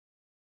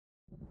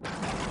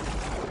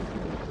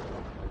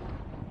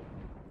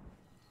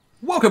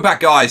Welcome back,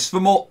 guys, for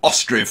more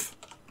Ostriv.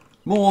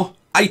 More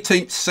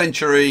 18th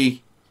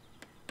century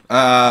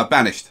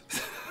banished,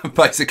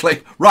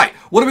 basically. Right,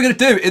 what are we going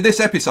to do in this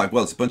episode?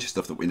 Well, there's a bunch of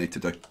stuff that we need to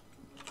do.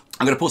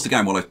 I'm going to pause the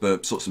game while I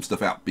sort some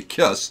stuff out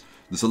because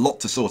there's a lot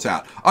to sort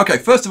out. Okay,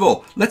 first of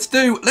all, let's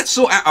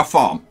sort out our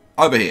farm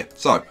over here.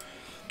 So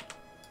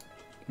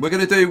we're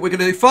going to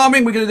do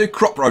farming. We're going to do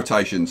crop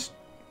rotations.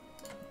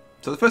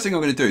 So the first thing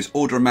I'm going to do is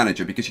order a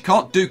manager because you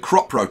can't do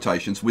crop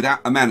rotations without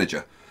a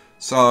manager.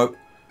 So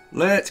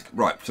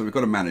so we've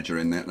got a manager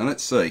in there. Now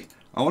let's see.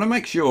 I want to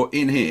make sure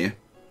in here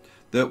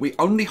that we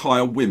only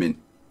hire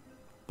women,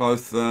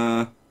 both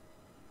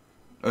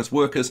as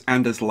workers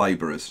and as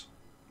labourers.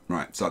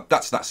 Right, so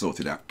that's that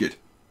sorted out. Good.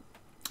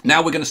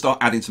 Now we're going to start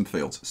adding some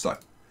fields. So,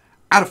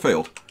 add a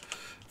field.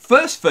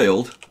 First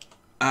field,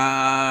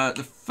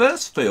 the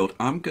first field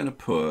I'm going to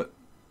put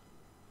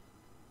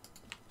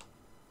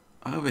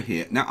over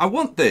here. Now I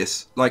want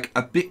this like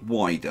a bit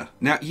wider.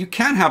 Now you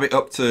can have it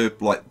up to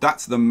like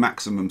that's the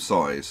maximum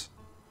size.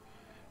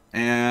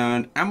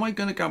 And am I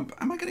going to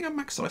go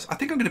max size? I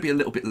think I'm going to be a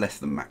little bit less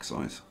than max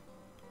size.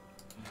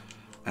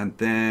 And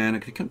then I'm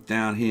going to come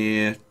down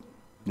here.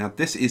 Now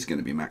this is going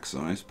to be max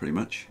size pretty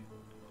much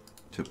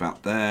to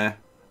about there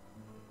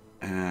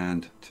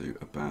and to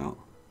about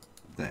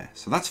there.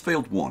 So that's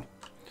field 1.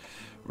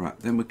 Right,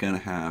 then we're going to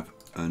have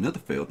another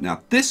field.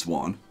 Now this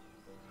one,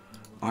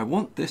 I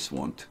want this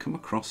one to come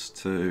across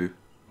to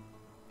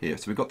here.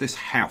 So we've got this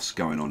house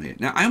going on here.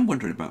 Now I am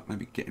wondering about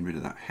maybe getting rid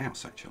of that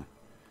house actually.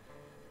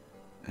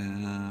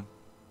 Now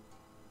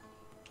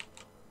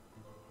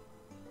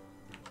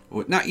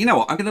you know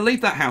what? I'm going to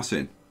leave that house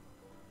in.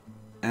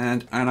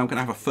 And I'm going to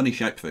have a funny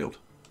shaped field.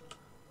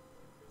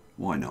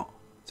 Why not?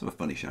 Let's have a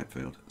funny shaped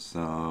field.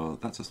 So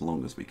that's as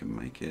long as we can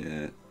make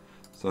it.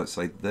 So let's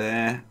say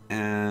there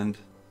and...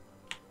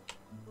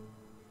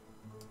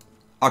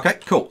 Okay,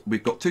 cool.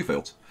 We've got 2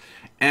 fields.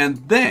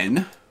 And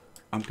then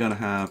I'm going to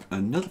have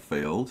another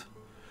field,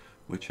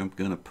 which I'm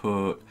going to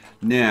put...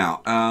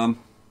 Now,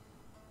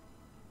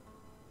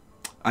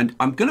 and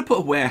I'm going to put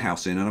a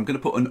warehouse in and I'm going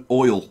to put an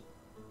oil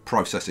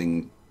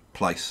processing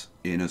place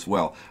in as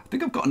well. I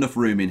think I've got enough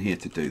room in here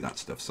to do that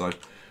stuff, so I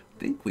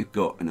think we've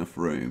got enough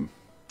room.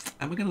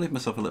 And we're going to leave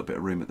myself a little bit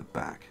of room at the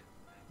back.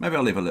 Maybe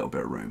I'll leave a little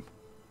bit of room.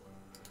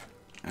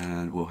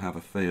 And we'll have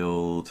a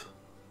field.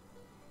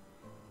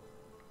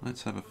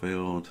 Let's have a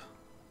field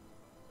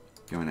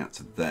going out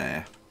to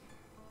there.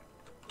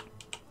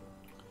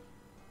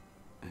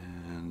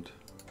 And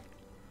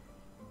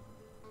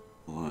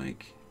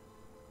like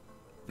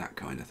that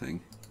kind of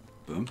thing.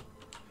 Boom.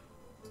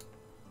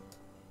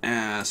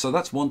 So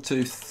that's 1,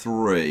 2,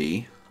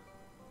 3.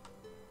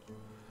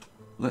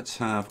 Let's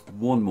have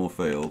one more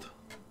field,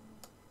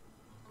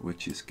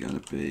 which is going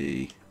to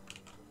be.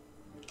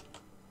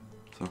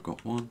 So I've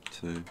got 1,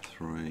 2,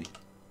 3.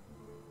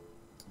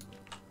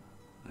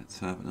 Let's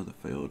have another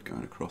field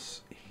going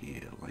across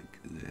here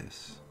like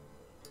this,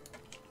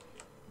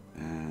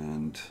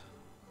 and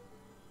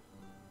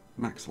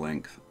max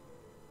length,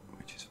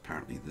 which is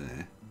apparently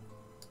there,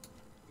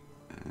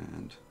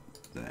 and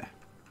there.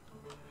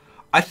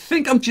 I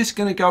think I'm just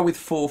going to go with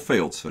 4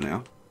 fields for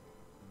now.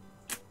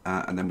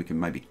 And then we can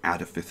maybe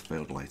add a 5th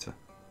field later.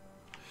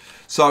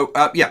 So,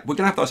 yeah, we're going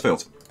to have those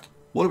fields.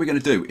 What are we going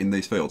to do in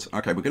these fields?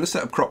 Okay, we're going to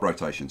set up crop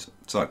rotations.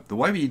 So, the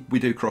way we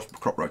do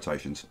crop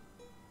rotations,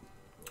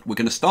 we're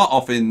going to start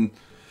off in,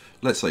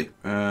 let's see,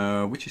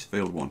 which is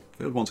field 1?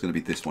 Field 1's going to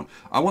be this one.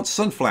 I want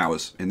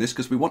sunflowers in this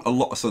because we want a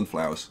lot of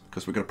sunflowers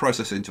because we're going to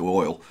process it into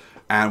oil.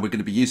 And we're going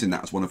to be using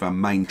that as one of our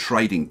main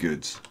trading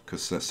goods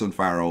because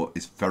sunflower oil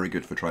is very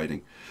good for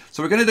trading.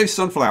 So we're going to do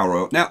sunflower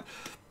oil. Now,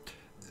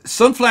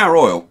 sunflower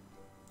oil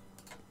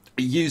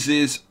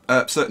uses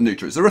certain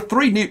nutrients. There are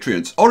 3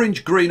 nutrients,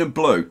 orange, green and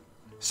blue.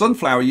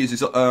 Sunflower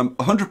uses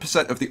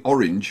 100% of the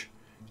orange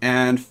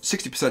and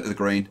 60% of the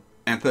green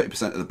and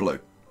 30% of the blue.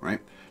 Right?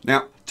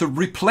 Now, to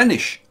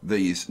replenish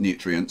these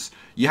nutrients,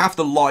 you have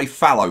to lie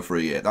fallow for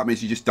a year. That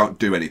means you just don't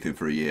do anything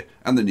for a year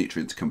and the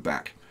nutrients come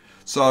back.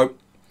 So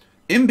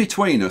in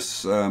between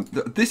us,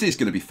 this is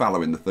going to be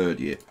fallow in the 3rd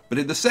year, but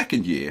in the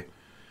 2nd year,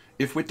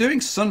 if we're doing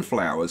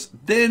sunflowers,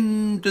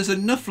 then there's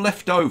enough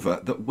left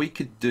over that we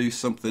could do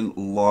something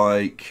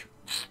like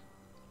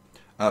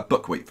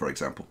buckwheat, for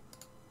example.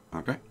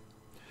 Okay,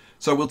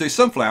 so we'll do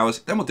sunflowers,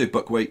 then we'll do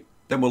buckwheat,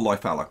 then we'll lie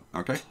fallow.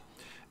 Okay,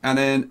 and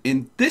then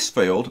in this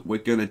field, we're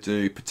going to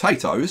do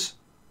potatoes.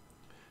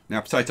 Now,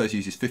 potatoes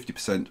uses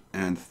 50%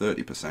 and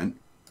 30%,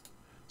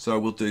 so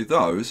we'll do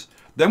those.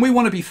 Then we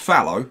want to be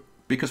fallow,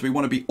 because we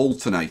want to be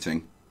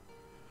alternating.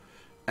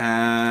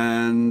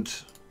 And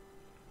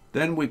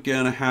then we're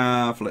going to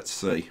have, let's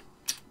see,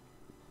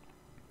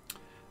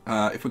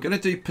 if we're going to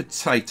do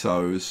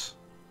potatoes,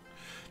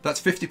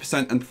 that's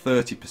 50% and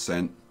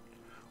 30%.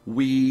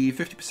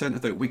 50%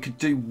 of that, we could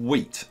do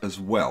wheat as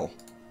well.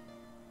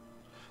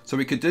 So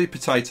we could do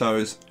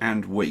potatoes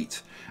and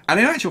wheat. And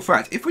in actual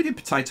fact, if we did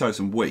potatoes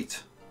and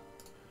wheat,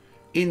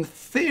 in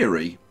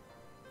theory,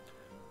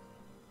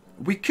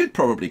 We could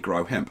probably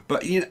grow hemp,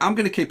 but you know, I'm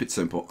going to keep it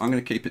simple. I'm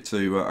going to keep it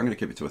to a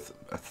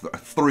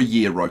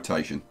 3-year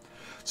rotation.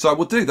 So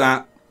we'll do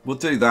that. We'll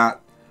do that,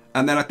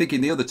 and then I think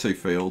in the other 2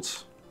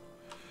 fields,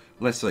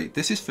 let's see.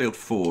 This is field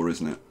 4,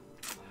 isn't it?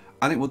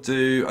 I think we'll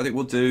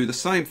do the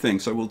same thing.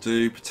 So we'll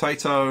do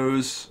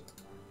potatoes,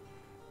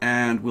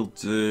 and we'll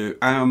do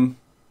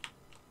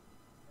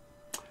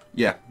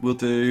yeah, we'll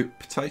do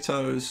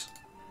potatoes.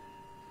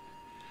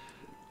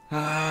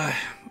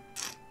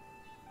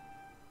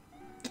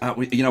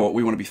 You know what?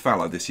 We want to be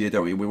fallow this year,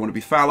 don't we? We want to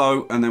be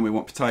fallow, and then we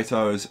want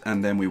potatoes,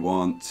 and then we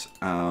want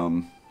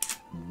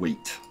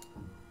wheat.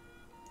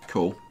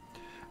 Cool.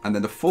 And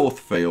then the 4th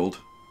field,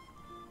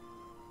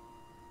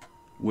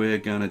 we're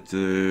gonna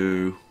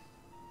do.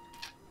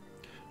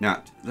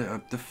 Now,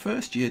 the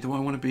first year, do I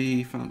want to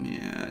be?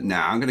 Yeah.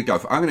 Nah, I'm gonna go.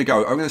 I'm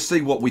gonna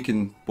see what we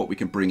can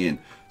bring in.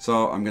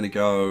 So I'm gonna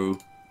go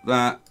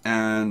that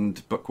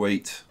and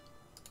buckwheat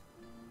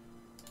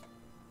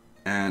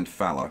and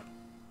fallow.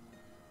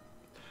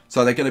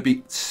 So they're going to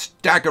be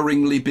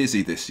staggeringly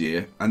busy this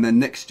year, and then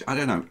next, I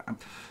don't know.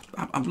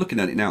 I'm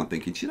looking at it now and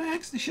thinking, should I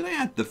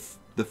add the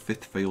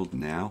 5th field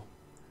now?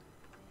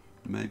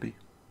 Maybe.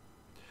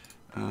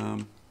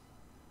 So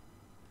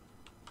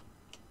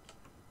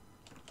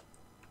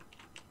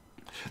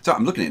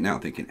I'm looking at it now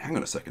and thinking, hang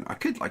on a second, I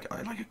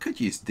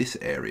could use this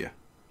area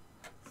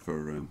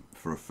for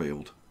a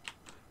field,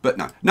 but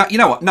no, you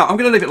know what? No, I'm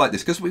going to leave it like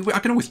this because I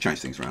can always change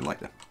things around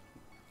later.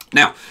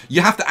 Now,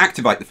 you have to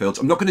activate the fields.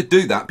 I'm not going to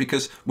do that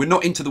because we're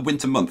not into the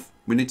winter month.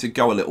 We need to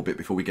go a little bit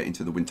before we get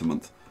into the winter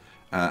month.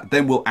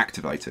 Then we'll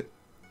activate it.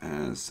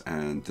 And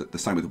the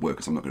same with the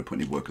workers. I'm not going to put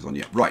any workers on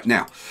yet. Right,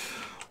 now,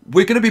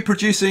 we're going to be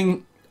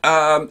producing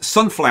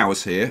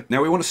sunflowers here.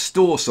 Now, we want to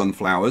store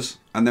sunflowers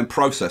and then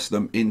process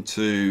them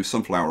into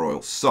sunflower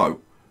oil. So,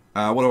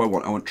 what do I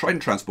want? I want trade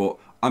and transport.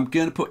 I'm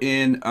going to put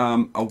in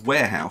a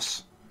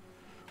warehouse,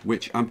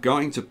 which I'm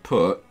going to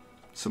put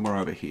somewhere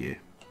over here.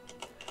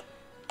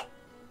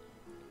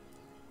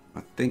 I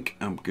think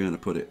I'm going to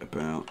put it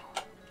about,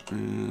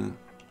 come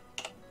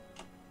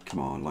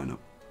on, line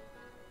up.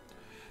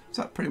 Is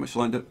that pretty much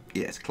lined up?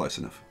 Yeah, it's close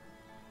enough.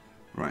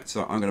 Right,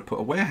 so I'm going to put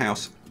a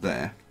warehouse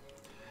there,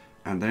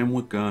 and then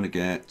we're going to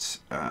get,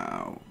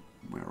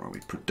 where are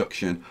we,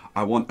 production.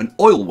 I want an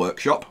oil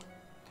workshop,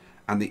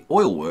 and the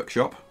oil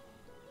workshop,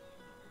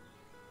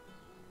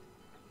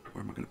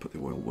 where am I going to put the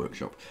oil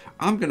workshop?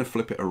 I'm going to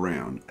flip it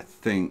around, I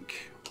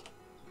think,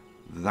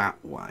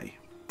 that way,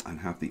 and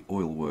have the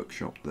oil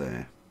workshop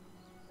there.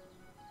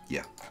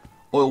 Yeah,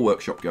 oil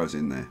workshop goes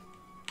in there.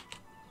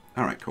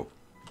 All right, cool.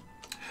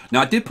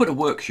 Now I did put a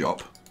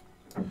workshop.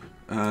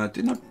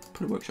 Didn't I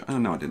put a workshop? Oh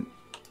no, I didn't.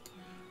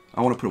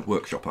 I want to put a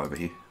workshop over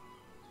here.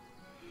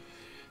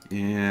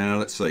 Yeah,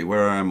 let's see.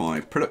 Where am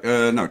I?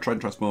 No, trade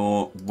and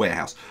transport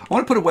warehouse. I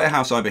want to put a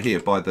warehouse over here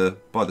by the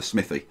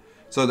smithy,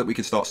 so that we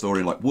can start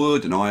storing like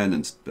wood and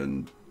iron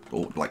and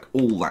like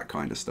all that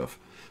kind of stuff.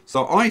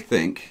 So I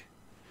think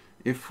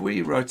if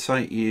we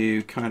rotate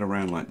you kind of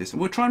around like this, and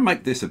we'll try and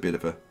make this a bit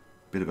of a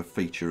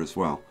feature as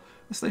well.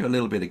 Let's leave a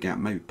little bit of gap,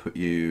 maybe put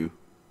you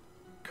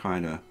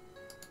kind of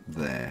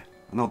there,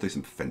 and I'll do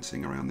some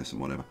fencing around this and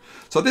whatever.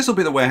 So this will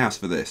be the warehouse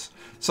for this.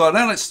 So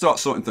now let's start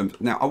sorting them.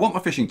 Now I want my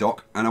fishing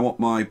dock and I want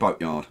my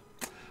boatyard.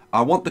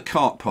 I want the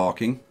cart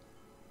parking.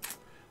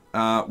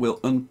 We'll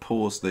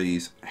unpause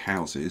these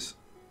houses.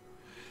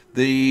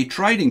 The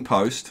trading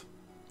post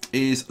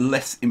is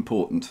less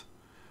important.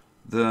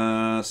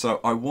 So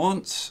I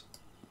want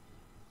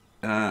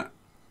the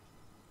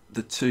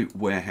 2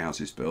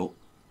 warehouses built.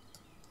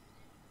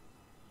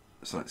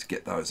 So let's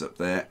get those up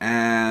there.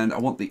 And I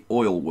want the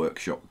oil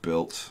workshop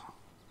built.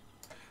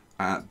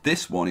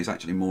 This one is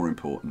actually more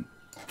important.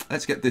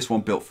 Let's get this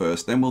one built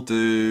first. Then we'll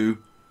do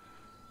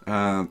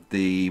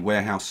the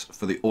warehouse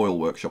for the oil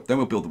workshop. Then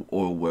we'll build the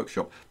oil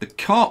workshop. The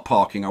cart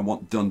parking I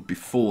want done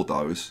before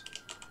those.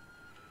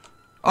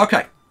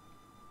 Okay.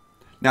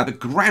 Now the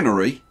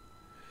granary.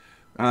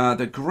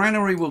 The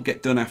granary will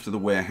get done after the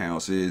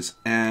warehouses.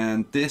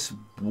 And this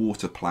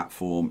water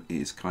platform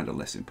is kind of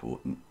less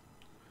important.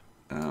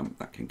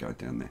 That can go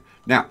down there.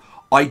 Now,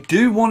 I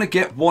do want to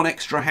get 1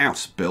 extra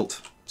house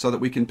built so that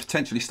we can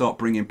potentially start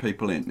bringing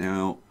people in.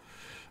 Now,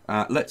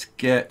 let's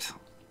get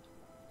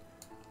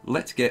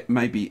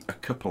maybe a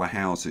couple of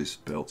houses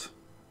built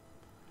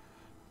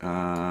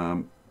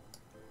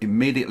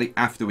immediately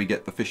after we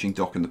get the fishing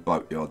dock and the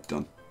boatyard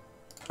done.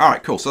 All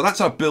right, cool. So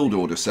that's our build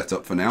order set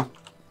up for now.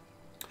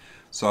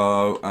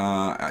 So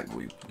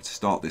we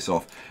start this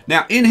off.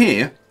 Now, in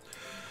here,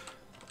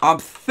 I'm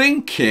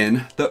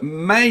thinking that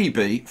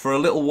maybe for a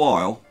little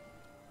while,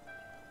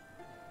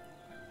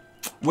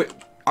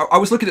 I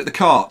was looking at the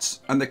carts,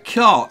 and the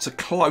carts are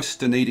close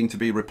to needing to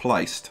be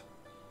replaced.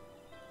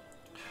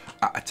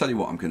 I tell you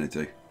what I'm going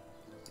to do.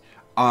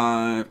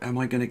 Am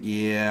I going to?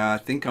 Yeah, I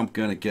think I'm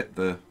going to get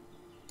the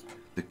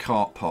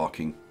cart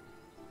parking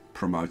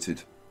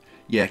promoted.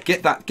 Yeah,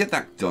 get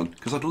that done,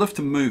 because I'd love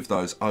to move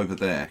those over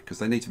there because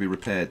they need to be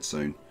repaired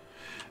soon.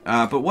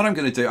 But what I'm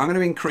going to do, I'm going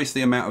to increase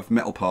the amount of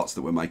metal parts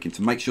that we're making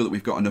to make sure that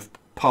we've got enough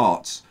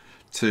parts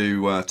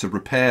to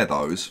repair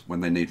those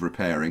when they need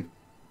repairing,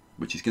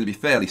 which is going to be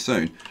fairly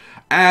soon.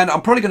 And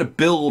I'm probably going to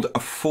build a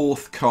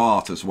 4th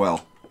cart as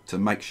well to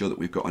make sure that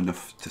we've got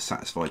enough to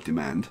satisfy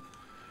demand.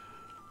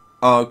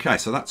 Okay,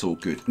 so that's all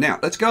good. Now,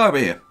 let's go over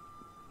here.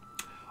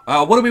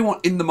 What do we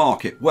want in the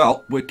market?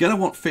 Well, we're going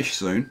to want fish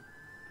soon.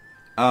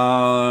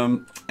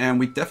 And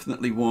we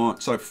definitely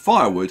want... So,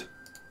 firewood.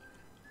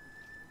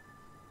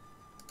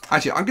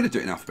 Actually, I'm going to do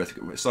it in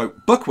alphabetical order. So,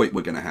 buckwheat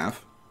we're going to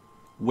have.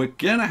 We're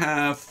going to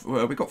have...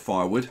 Well, we've got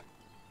firewood.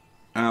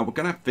 We're going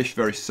to have fish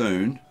very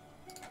soon.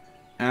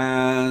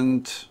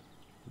 And...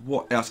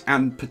 What else?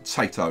 And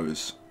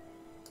potatoes.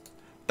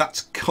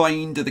 That's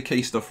kind of the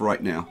key stuff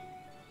right now.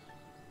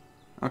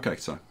 Okay,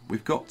 so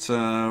we've got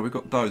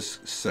those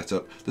set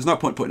up. There's no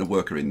point putting a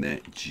worker in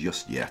there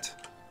just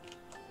yet.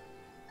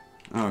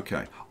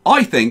 Okay,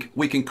 I think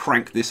we can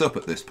crank this up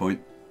at this point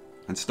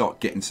and start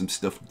getting some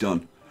stuff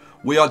done.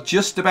 We are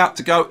just about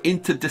to go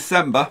into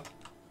December.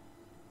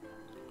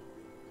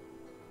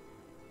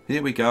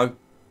 Here we go.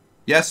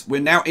 Yes, we're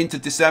now into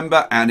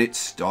December and it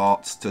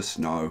starts to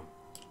snow.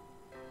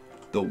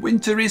 The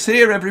winter is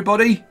here,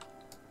 everybody.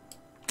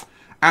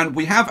 And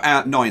we have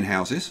our 9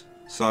 houses.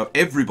 So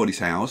everybody's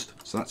housed,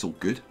 so that's all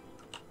good.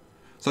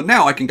 So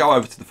now I can go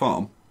over to the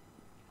farm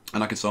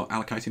and I can start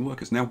allocating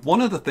workers. Now, one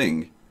other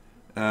thing,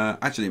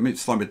 actually, let me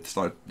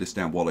slow this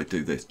down while I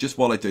do this. Just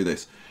while I do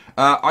this.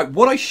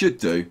 What I should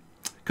do,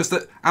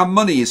 because our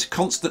money is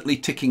constantly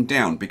ticking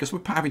down because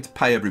we're having to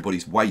pay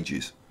everybody's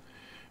wages.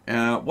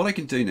 What I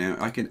can do now,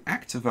 I can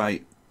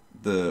activate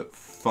the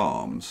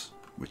farms,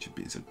 which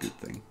is a good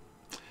thing.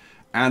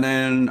 And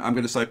then I'm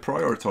going to say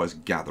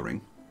prioritize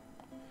gathering.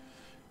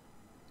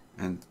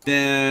 And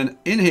then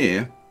in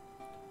here,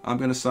 I'm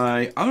going to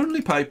say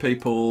only pay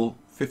people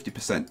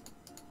 50%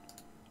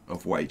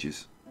 of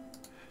wages.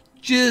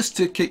 Just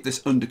to keep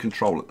this under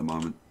control at the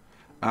moment.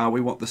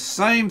 We want the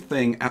same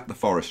thing at the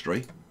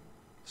forestry.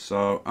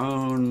 So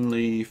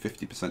only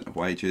 50% of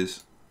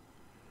wages.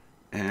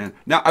 And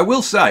now I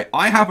will say,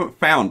 I haven't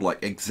found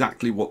like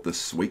exactly what the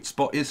sweet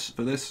spot is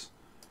for this.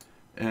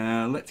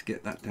 Let's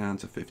get that down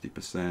to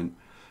 50%.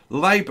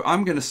 Labour,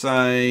 I'm going to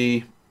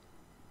say...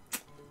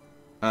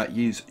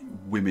 use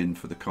women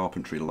for the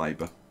carpentry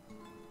labour.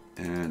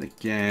 And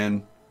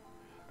again,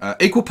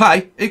 equal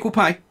pay, equal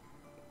pay.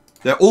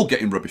 They're all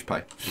getting rubbish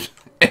pay.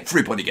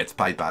 Everybody gets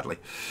paid badly.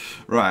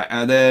 Right,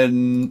 and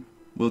then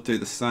we'll do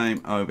the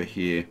same over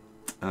here.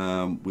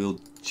 We'll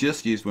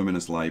just use women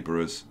as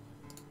labourers.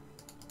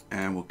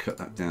 And we'll cut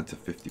that down to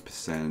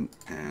 50%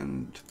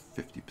 and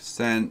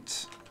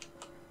 50%.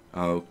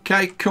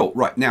 Okay, cool.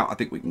 Right, now I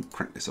think we can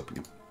crank this up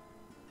again.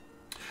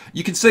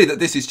 You can see that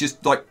this is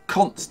just like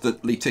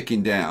constantly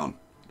ticking down.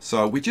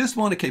 So we just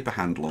want to keep a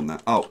handle on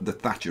that. Oh, the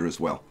thatcher as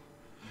well.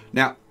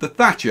 Now, the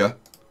thatcher,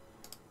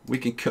 we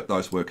can cut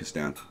those workers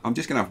down. I'm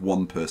just going to have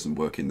one person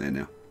working there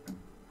now.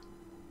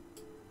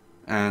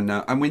 And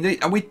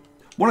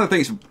one of the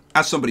things,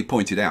 as somebody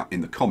pointed out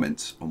in the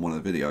comments on one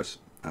of the videos,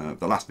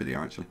 the last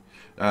video actually,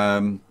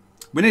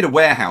 we need a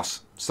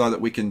warehouse so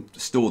that we can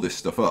store this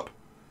stuff up.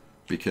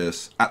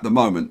 Because at the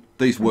moment,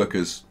 these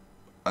workers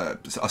are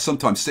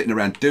sometimes sitting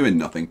around doing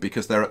nothing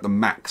because they're at the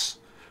max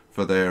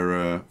for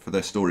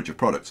their storage of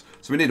products.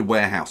 So we need a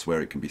warehouse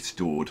where it can be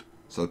stored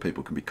so that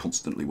people can be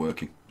constantly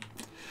working.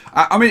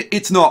 I mean,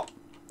 it's not,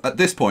 at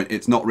this point,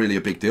 it's not really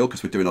a big deal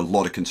because we're doing a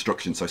lot of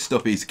construction, so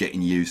stuff is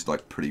getting used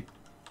like pretty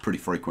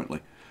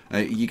frequently.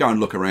 You go and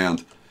look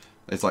around,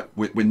 it's like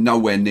we're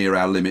nowhere near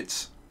our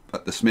limits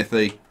at the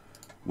smithy.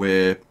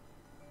 We're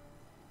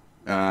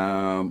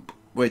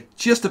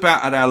just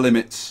about at our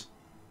limits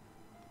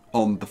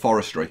on the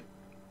forestry.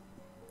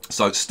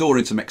 So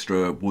storing some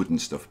extra wood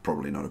and stuff,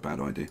 probably not a bad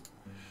idea.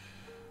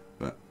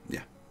 But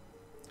yeah.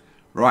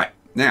 Right,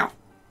 now,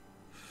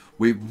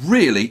 we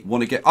really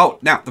want to get... Oh,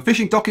 now, the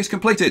fishing dock is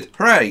completed.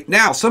 Hooray!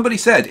 Now, somebody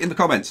said in the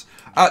comments,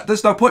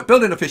 there's no point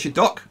building a fishing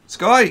dock.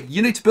 Sky,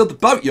 you need to build the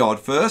boatyard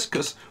first,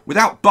 because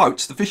without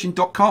boats, the fishing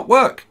dock can't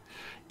work.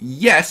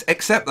 Yes,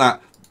 except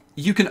that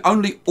you can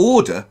only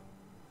order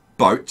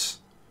boats,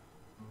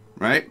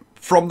 right,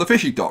 from the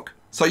fishing dock.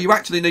 So you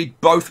actually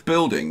need both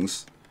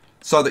buildings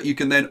so that you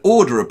can then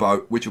order a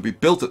boat, which will be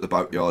built at the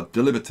boatyard,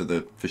 delivered to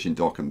the fishing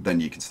dock, and then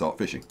you can start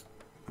fishing.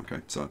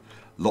 Okay, so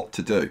lot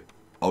to do.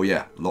 Oh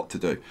yeah, lot to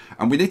do.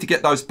 And we need to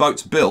get those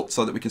boats built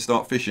so that we can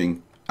start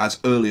fishing as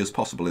early as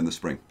possible in the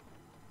spring.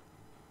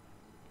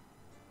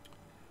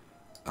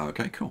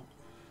 Okay, cool.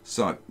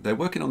 So they're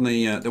working on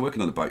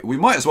the boat. We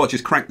might as well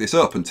just crank this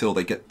up until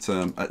they get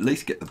at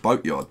least get the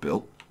boatyard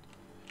built,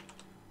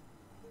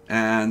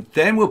 and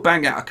then we'll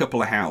bang out a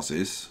couple of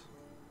houses.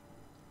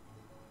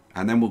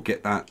 And then we'll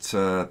get that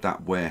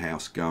that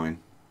warehouse going.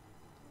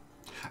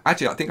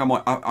 Actually, I think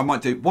I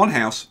might do one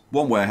house,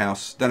 one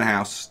warehouse, then a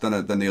house, then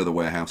the other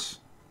warehouse.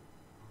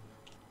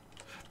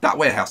 That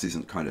warehouse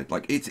isn't kind of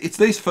like it's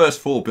these first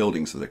 4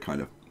 buildings that are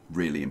kind of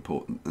really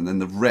important, and then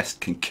the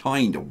rest can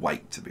kind of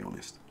wait, to be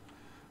honest.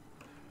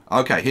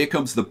 Okay, here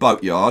comes the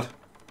boatyard.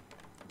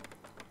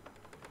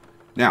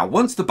 Now,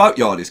 once the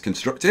boatyard is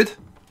constructed,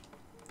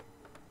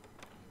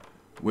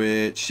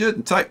 which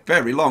shouldn't take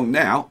very long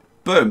now.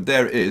 Boom,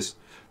 there it is.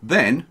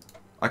 Then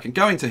I can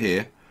go into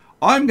here.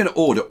 I'm going to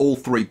order all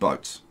 3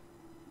 boats,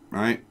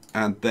 right?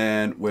 And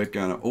then we're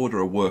going to order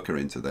a worker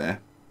into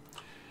there.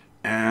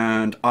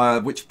 And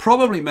which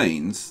probably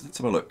means, let's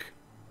have a look.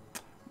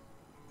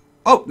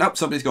 Oh, no,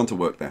 somebody's gone to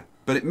work there.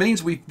 But it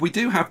means we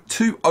do have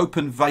 2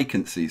 open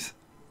vacancies.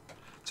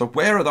 So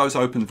where are those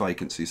open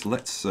vacancies?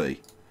 Let's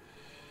see.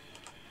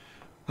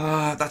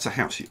 That's a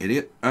house, you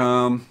idiot.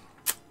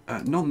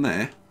 None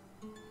there.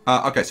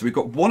 Okay, so we've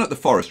got 1 at the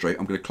forestry.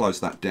 I'm going to close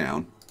that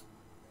down.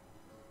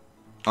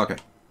 Okay.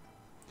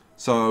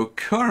 So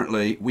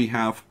currently we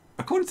have,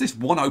 according to this,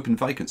 1 open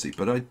vacancy,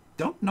 but I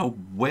don't know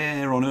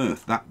where on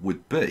earth that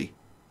would be.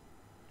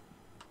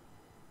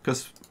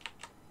 Because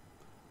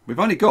we've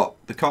only got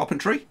the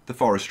carpentry, the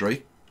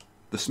forestry,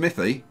 the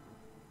smithy,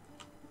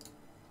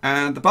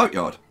 and the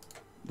boatyard.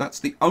 That's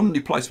the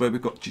only place where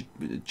we've got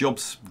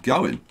jobs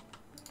going.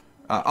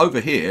 Over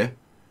here,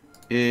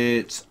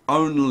 it's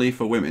only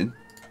for women.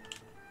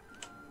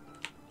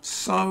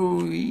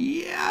 So,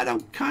 yeah, I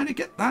don't kind of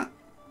get that.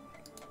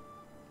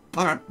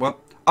 Alright, well,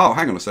 oh,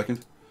 hang on a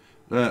second.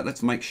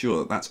 Let's make sure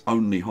that that's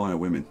only hire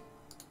women.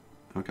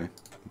 Okay,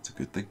 that's a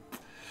good thing.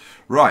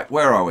 Right,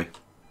 where are we?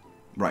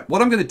 Right,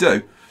 what I'm going to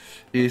do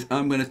is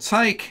I'm going to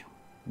take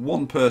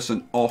 1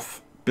 person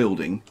off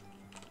building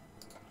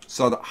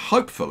so that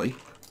hopefully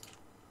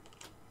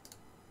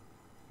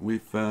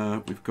we've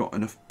got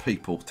enough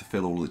people to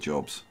fill all the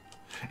jobs.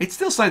 It's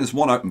still saying there's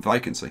 1 open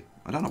vacancy.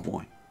 I don't know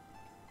why.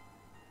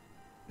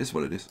 It's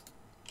what it is.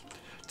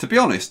 To be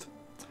honest,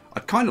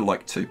 I'd kind of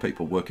like 2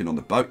 people working on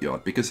the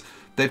boatyard because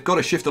they've got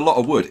to shift a lot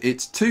of wood.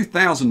 It's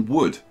 2,000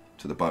 wood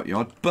to the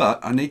boatyard, but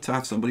I need to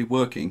have somebody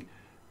working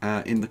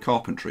in the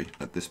carpentry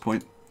at this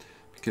point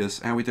because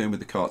how are we doing with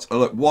the carts? Oh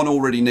look, 1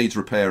 already needs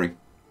repairing.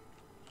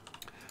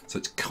 So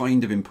it's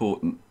kind of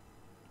important.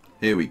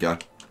 Here we go.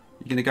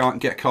 You're going to go out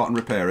and get a cart and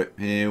repair it.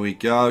 Here we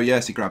go.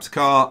 Yes, he grabs a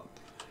cart,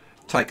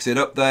 takes it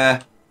up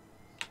there.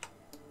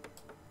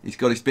 He's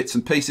got his bits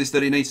and pieces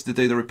that he needs to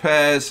do the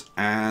repairs,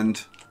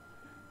 and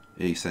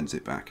he sends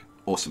it back.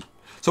 Awesome.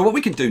 So what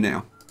we can do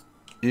now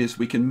is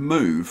we can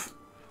move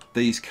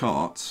these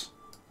carts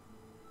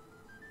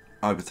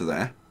over to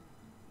there,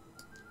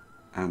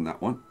 and that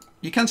one.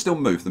 You can still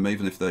move them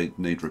even if they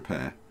need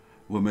repair.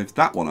 We'll move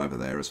that one over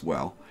there as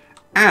well.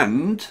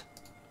 And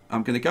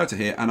I'm going to go to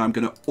here and I'm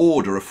going to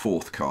order a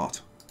 4th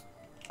cart.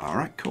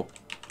 Alright, cool.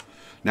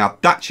 Now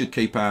that should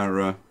keep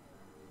our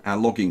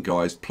logging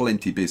guys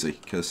plenty busy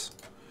because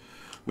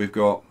we've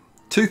got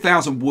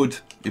 2,000 wood.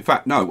 In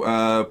fact,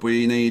 no,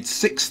 we need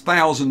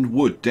 6,000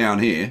 wood down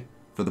here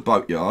for the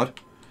boatyard.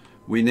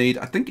 We need,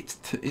 I think it's,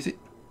 is it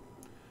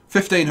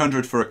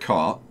 1,500 for a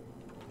cart.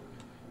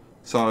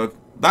 So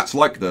that's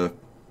like the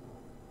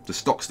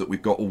stocks that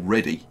we've got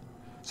already.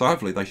 So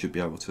hopefully they should be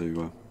able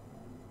to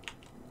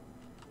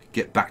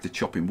get back to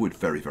chopping wood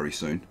very, very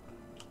soon.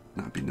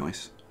 That'd be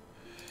nice.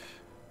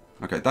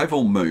 Okay, they've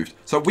all moved.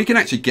 So we can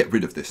actually get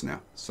rid of this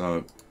now.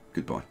 So,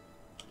 goodbye.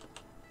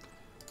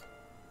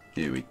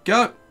 Here we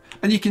go.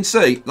 And you can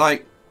see,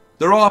 like,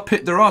 there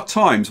are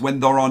times when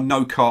there are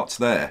no carts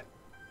there.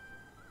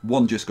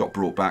 1 just got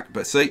brought back.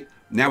 But see,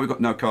 now we've got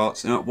no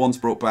carts. 1's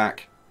brought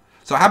back.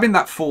 So having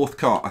that 4th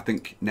cart, I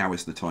think now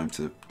is the time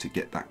to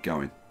get that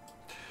going.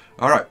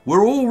 Alright,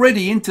 we're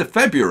already into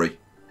February.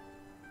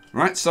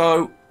 Right,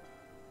 so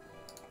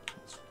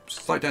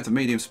slow down to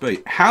medium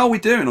speed. How are we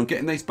doing on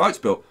getting these boats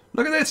built?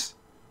 Look at this.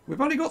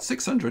 We've only got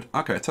 600.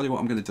 Okay, I'll tell you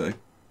what I'm going to do.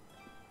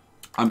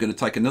 I'm going to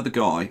take another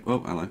guy. Oh,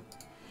 hello.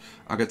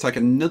 I'm going to take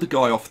another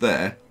guy off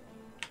there.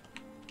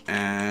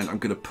 And I'm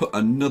going to put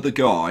another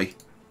guy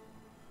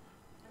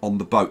on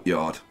the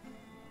boatyard.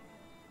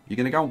 You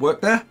going to go and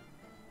work there?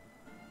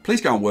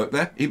 Please go and work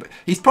there.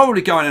 He's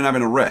probably going and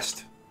having a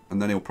rest.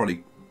 And then he'll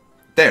probably...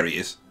 There he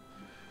is.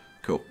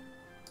 Cool.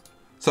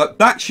 So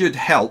that should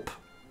help.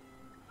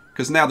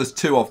 Because now there's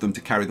 2 of them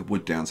to carry the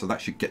wood down. So that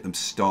should get them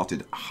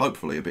started,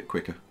 hopefully, a bit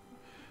quicker.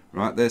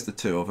 Right, there's the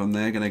 2 of them.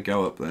 They're going to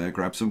go up there,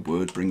 grab some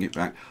wood, bring it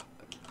back.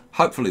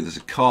 Hopefully there's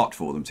a cart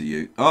for them to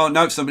use. Oh,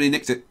 no, somebody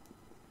nicked it.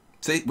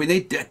 See,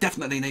 we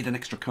definitely need an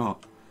extra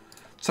cart.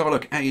 Let's have a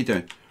look. How you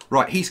doing?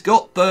 Right, he's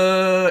got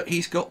the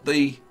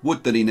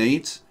wood that he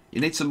needs. He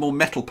needs some more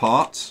metal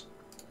parts.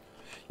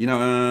 You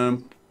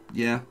know,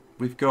 yeah,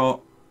 we've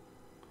got...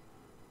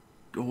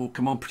 Oh,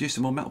 come on, produce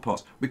some more metal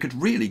parts. We could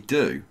really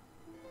do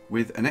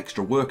with an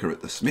extra worker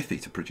at the smithy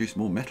to produce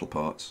more metal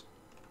parts.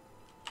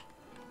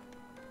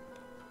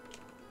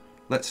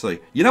 Let's see.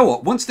 You know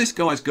what? Once this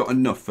guy's got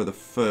enough for the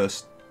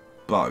first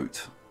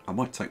boat, I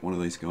might take one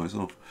of these guys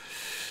off.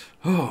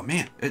 Oh,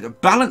 man.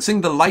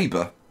 Balancing the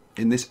labour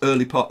in this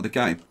early part of the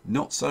game,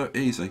 not so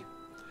easy.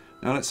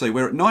 Now, let's see.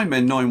 We're at 9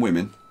 men, 9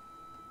 women.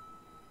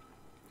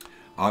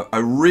 I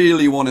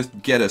really want to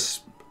get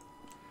us...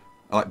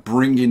 like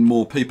bring in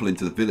more people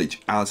into the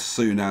village as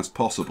soon as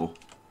possible.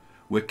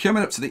 We're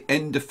coming up to the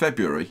end of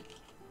February.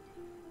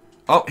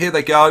 Oh, here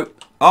they go.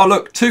 Oh,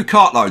 look, 2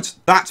 cartloads.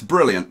 That's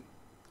brilliant.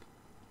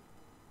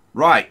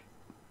 Right.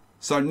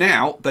 So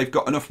now they've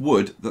got enough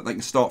wood that they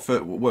can start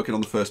working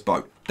on the first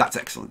boat. That's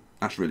excellent.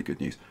 That's really good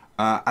news.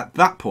 At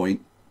that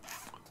point,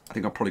 I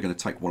think I'm probably going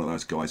to take one of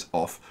those guys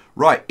off.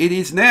 Right, it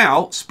is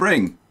now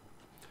spring.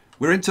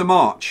 We're into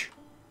March.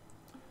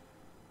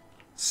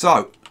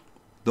 So,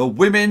 the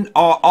women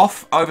are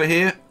off over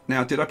here.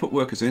 Now, did I put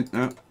workers in?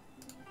 No.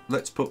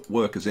 Let's put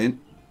workers in.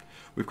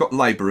 We've got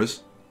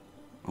labourers.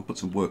 I'll put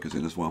some workers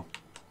in as well.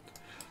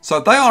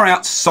 So they are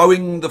out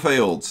sowing the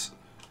fields.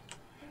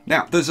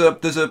 Now, there's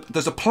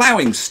a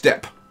ploughing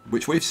step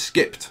which we've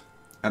skipped,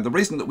 and the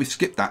reason that we've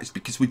skipped that is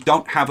because we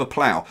don't have a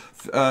plough.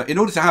 In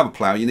order to have a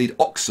plough, you need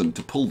oxen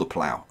to pull the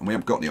plough, and we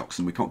haven't got any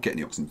oxen. We can't get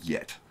any oxen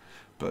yet,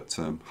 but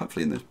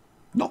hopefully in the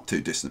not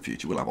too distant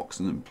future we'll have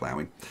oxen and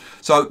ploughing.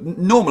 So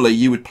normally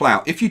you would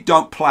plough. If you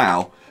don't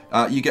plough,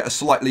 you get a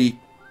slightly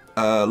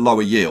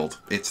lower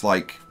yield. It's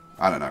like,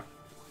 I don't know,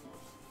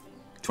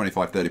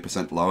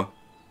 25-30% lower.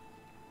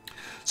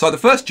 So the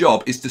first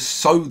job is to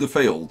sow the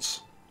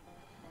fields.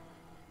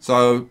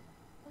 So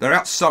they're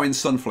out sowing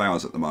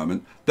sunflowers at the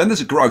moment. Then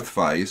there's a growth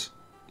phase,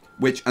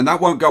 and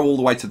that won't go all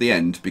the way to the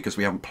end because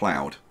we haven't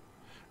ploughed.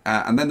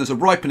 And then there's a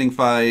ripening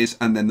phase,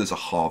 and then there's a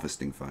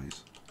harvesting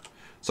phase.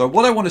 So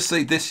what I want to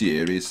see this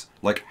year is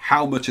like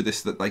how much of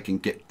this that they can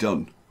get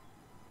done.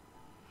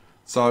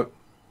 So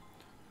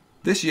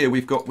this year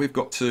we've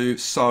got to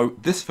sow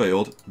this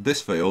field,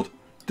 this field.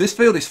 This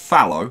field is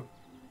fallow.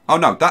 Oh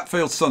no, that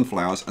field's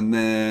sunflowers, and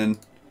then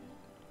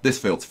this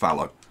field's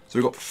fallow. So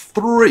we've got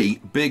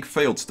 3 big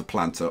fields to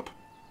plant up.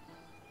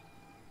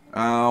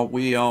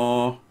 We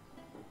are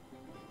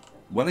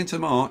well into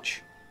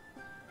March.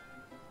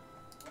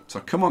 So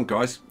come on,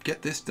 guys,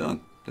 get this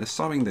done. They're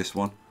sowing this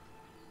one.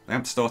 They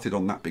haven't started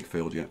on that big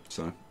field yet,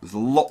 so there's a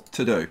lot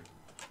to do.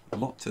 A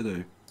lot to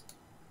do.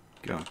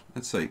 Go.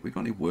 Let's see. We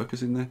got any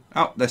workers in there?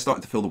 Oh, they're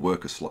starting to fill the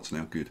worker slots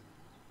now. Good.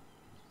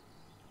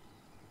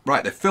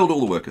 Right, they've filled all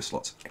the worker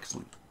slots.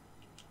 Excellent.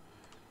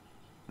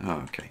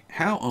 Okay,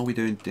 how are we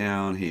doing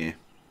down here?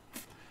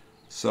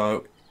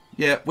 So,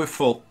 yeah, we're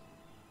full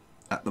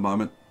at the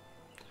moment.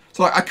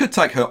 So I could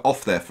take her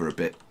off there for a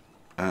bit,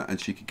 and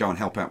she could go and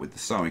help out with the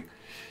sewing.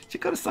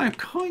 You've got to say, I'm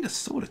kind of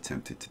sort of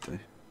tempted to do.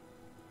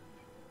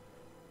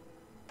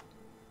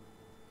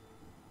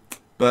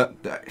 But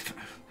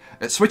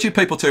switching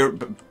people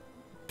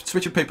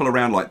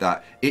around like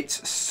that,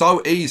 it's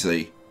so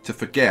easy to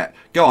forget.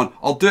 Go on,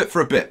 I'll do it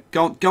for a bit.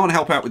 Go on,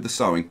 help out with the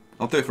sewing.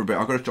 I'll do it for a bit.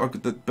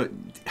 But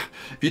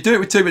if you do it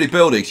with too many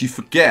buildings, you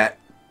forget,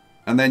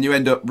 and then you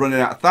end up running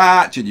out of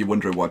thatch, and you're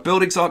wondering why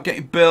buildings aren't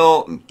getting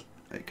built, and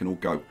it can all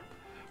go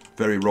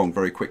very wrong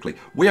very quickly.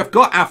 We have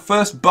got our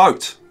first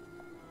boat.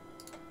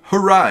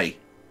 Hooray!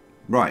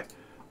 Right.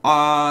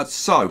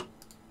 So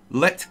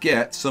let's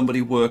get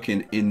somebody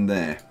working in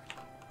there.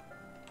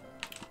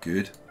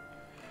 Good.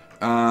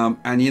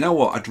 And you know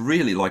what? I'd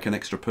really like an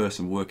extra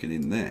person working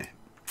in there.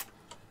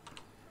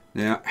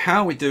 Now,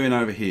 how are we doing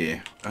over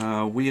here?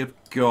 We've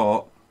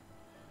got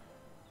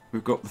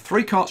the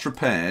 3 carts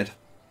repaired.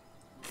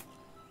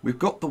 We've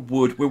got the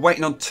wood. We're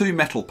waiting on 2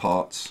 metal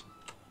parts.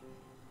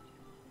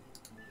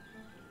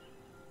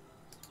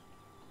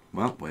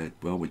 Well,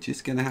 we're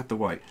just going to have to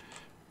wait.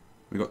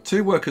 We've got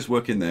 2 workers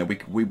working there.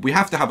 We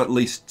have to have at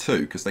least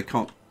 2 because they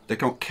can't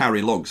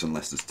carry logs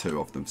unless there's 2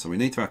 of them. So we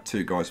need to have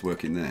 2 guys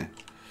working there.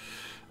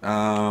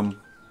 Man,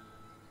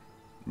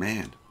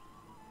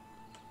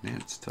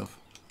 it's tough.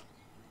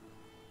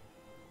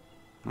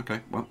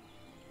 Okay, well,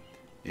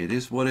 it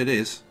is what it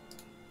is.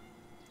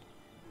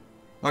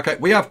 Okay,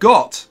 we've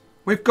got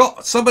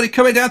somebody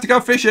coming down to go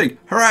fishing.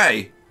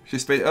 Hooray!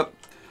 She's speed up.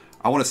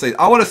 I want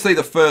to see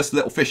the first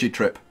little fishing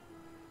trip,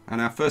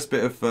 and our first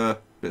bit of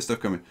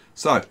stuff coming.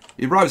 So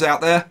he rows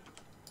out there.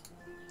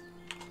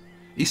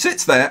 He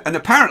sits there, and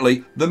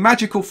apparently the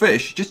magical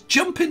fish just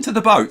jump into the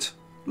boat.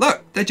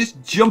 Look, they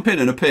just jump in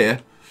and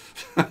appear.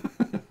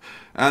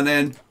 And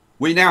then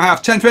we now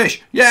have 10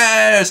 fish.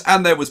 Yes!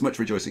 And there was much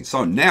rejoicing.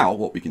 So now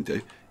what we can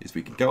do is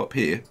we can go up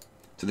here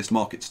to this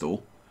market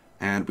stall,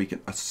 and we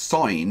can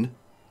assign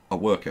a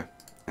worker.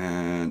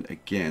 And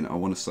again, I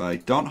want to say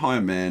don't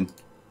hire men.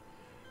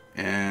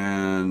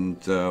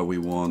 And we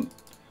want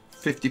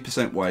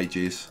 50%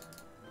 wages.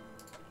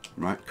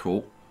 Right,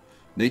 cool.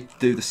 Need to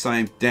do the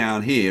same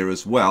down here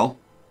as well.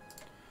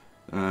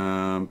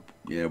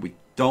 Yeah, we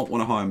don't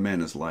want to hire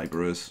men as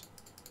labourers.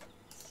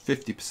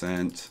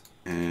 50%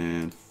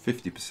 and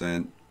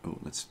 50%. Oh,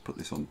 let's put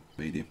this on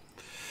medium.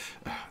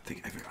 I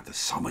think there's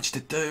so much to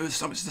do. There's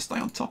so much to stay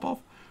on top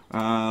of.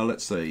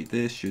 Let's see.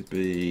 This should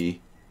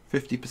be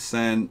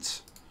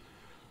 50%.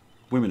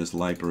 Women as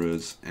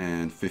labourers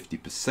and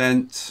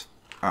 50%.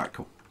 All right,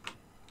 cool.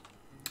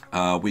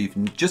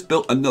 We've just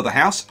built another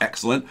house.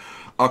 Excellent.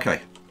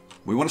 Okay.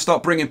 We want to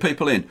start bringing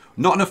people in.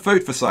 Not enough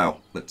food for sale.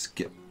 Let's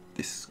get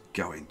this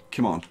going.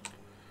 Come on.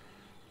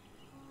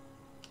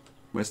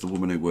 Where's the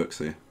woman who works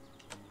here?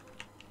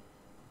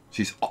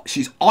 She's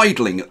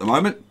idling at the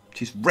moment.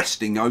 She's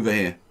resting over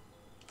here.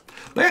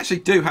 They actually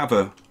do have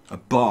a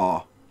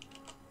bar,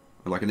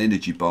 like an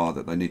energy bar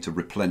that they need to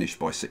replenish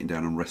by sitting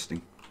down and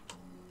resting.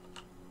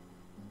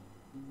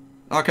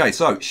 Okay,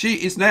 so she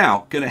is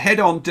now going to head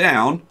on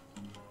down.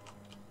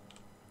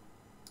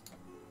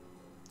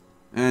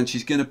 And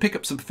she's going to pick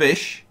up some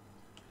fish.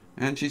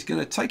 And she's going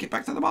to take it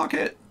back to the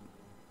market.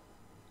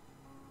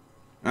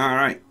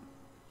 Alright.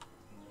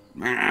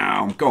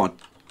 Now, go on.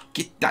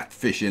 Get that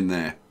fish in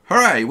there.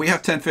 Hooray, we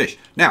have 10 fish.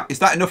 Now, is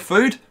that enough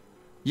food?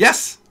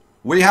 Yes,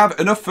 we have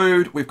enough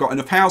food. We've got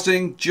enough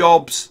housing,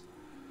 jobs.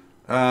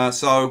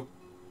 So,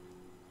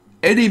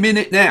 any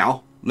minute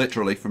now,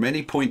 literally, from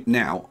any point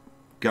now,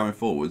 going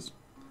forwards,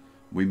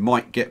 we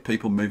might get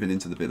people moving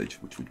into the village,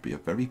 which would be a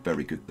very,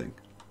 very good thing.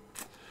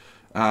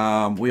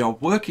 We are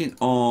working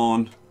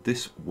on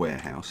this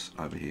warehouse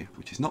over here,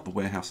 which is not the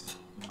warehouse.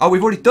 Oh,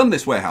 we've already done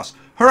this warehouse.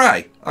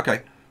 Hooray!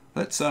 Okay,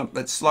 let's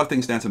slow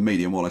things down to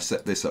medium while I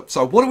set this up.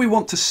 So, what do we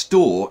want to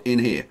store in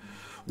here?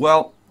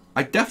 Well,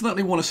 I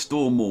definitely want to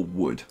store more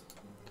wood.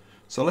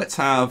 So let's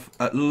have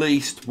at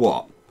least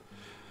what?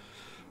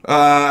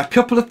 A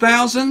couple of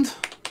thousand,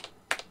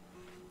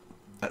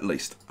 at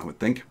least, I would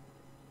think.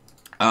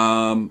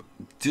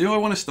 Do I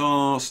want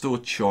to store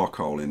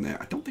charcoal in there?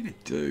 I don't think I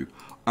do.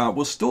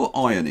 We'll store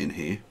iron in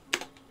here.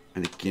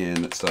 And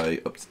again, let's say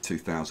up to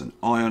 2,000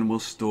 iron we'll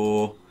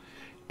store.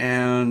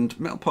 And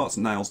metal parts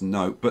and nails,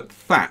 no. But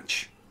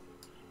thatch.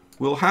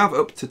 We'll have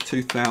up to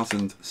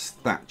 2,000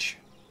 thatch.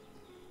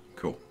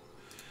 Cool.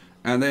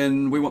 And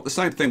then we want the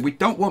same thing. We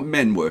don't want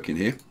men working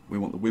here. We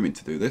want the women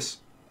to do this.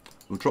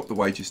 We'll drop the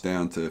wages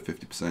down to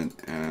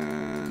 50%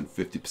 and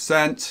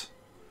 50%.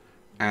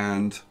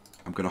 And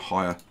I'm going to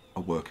hire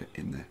a worker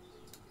in there.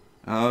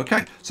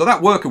 Okay, so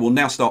that worker will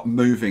now start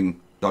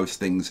moving those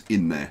things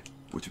in there,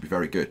 which would be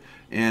very good.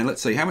 And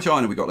let's see, how much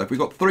iron have we got left? We've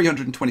got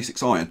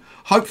 326 iron.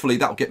 Hopefully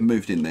that'll get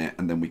moved in there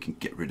and then we can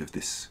get rid of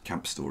this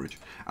camp storage.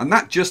 And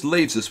that just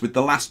leaves us with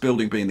the last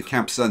building being the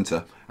camp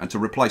centre. And to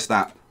replace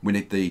that, we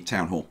need the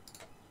town hall.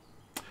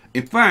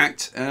 In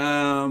fact,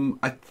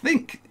 I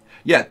think,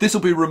 yeah, this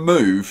will be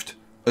removed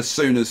as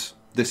soon as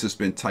this has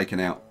been taken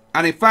out.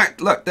 And in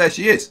fact, look, there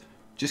she is.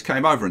 Just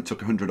came over and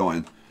took 100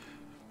 iron.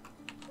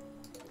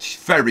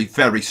 She's very,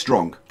 very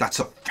strong. That's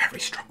a very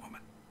strong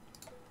woman.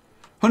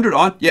 100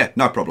 iron? Yeah,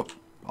 no problem.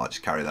 I'll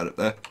just carry that up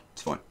there.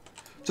 It's fine.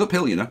 It's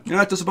uphill, you know.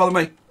 Yeah, it doesn't bother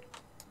me.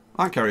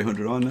 I carry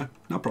 100 iron now.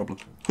 No problem.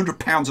 100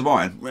 pounds of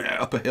iron.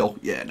 Yeah, up a hill.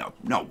 Yeah,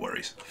 no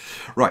worries.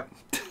 Right.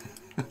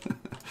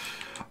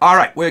 All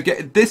right, we're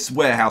getting this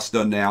warehouse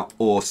done now.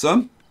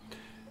 Awesome.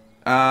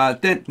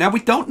 Now we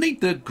don't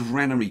need the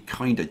granary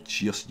kind of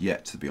just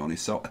yet, to be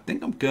honest. So I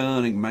think I'm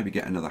going to maybe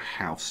get another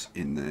house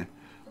in there.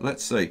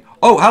 Let's see.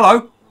 Oh,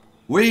 hello.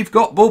 We've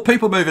got more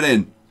people moving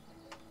in.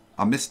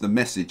 I missed the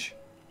message.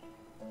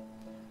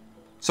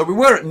 So we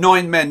were at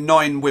 9 men,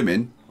 9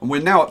 women, and we're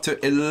now up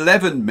to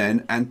 11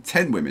 men and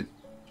 10 women.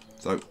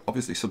 So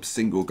obviously some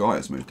single guy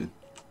has moved in.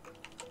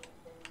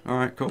 All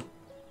right, cool.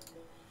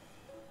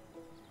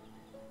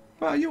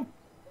 Well, you.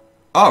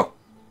 Oh.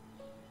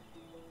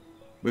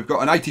 We've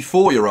got an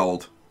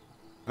 84-year-old.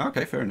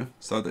 Okay, fair enough.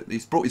 So that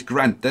he's brought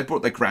they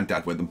brought their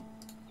granddad with them.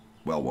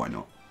 Well, why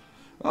not?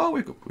 Oh,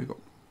 we've got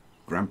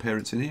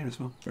grandparents in here as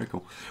well. Very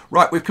cool.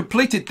 Right, we've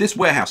completed this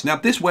warehouse. Now,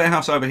 this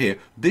warehouse over here,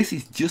 this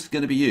is just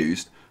going to be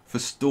used for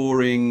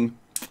storing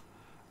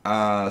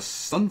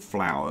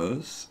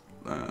sunflowers.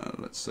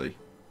 Let's see.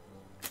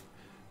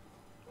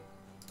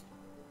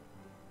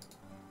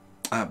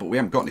 But we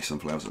haven't got any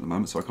sunflowers at the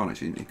moment, so I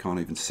can't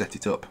even set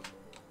it up.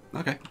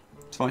 Okay,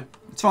 it's fine.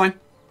 It's fine.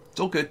 It's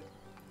all good.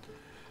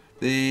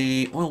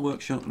 The oil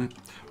workshop.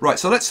 Right,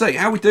 so let's see.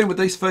 How are we doing with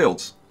these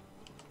fields?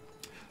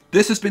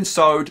 This has been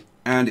sowed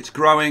and it's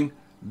growing.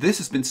 This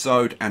has been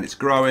sowed and it's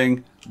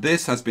growing.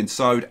 This has been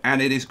sowed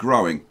and it is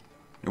growing.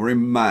 And we're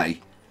in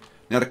May.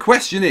 Now the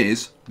question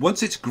is,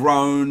 once it's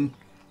grown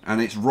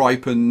and it's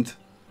ripened,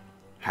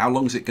 how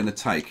long is it going to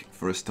take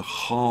for us to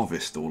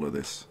harvest all of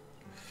this?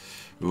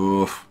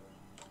 Oof.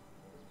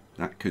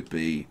 That could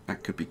be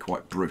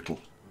quite brutal.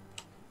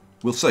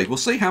 We'll see. We'll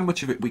see how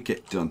much of it we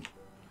get done.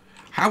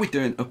 How are we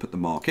doing up at the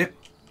market?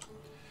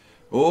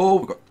 Oh,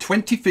 we've got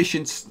 20 fish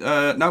in...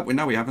 no,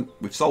 we haven't.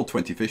 We've sold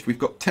 20 fish. We've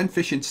got 10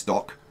 fish in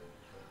stock.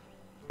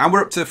 And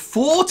we're up to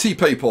 40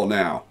 people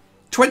now.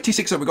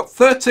 26. We've got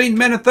 13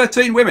 men and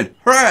 13 women.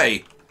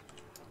 Hooray!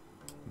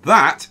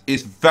 That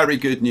is very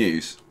good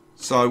news.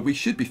 So we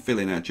should be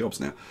filling our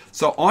jobs now.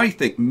 So I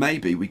think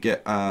maybe we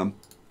get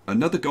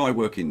another guy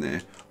working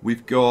there.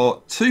 We've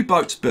got 2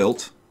 boats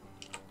built.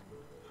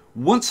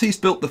 Once he's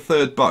built the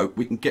 3rd boat,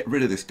 we can get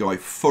rid of this guy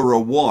for a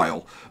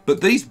while. But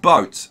these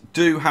boats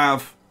do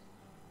have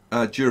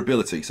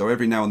durability, so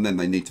every now and then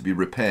they need to be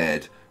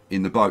repaired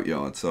in the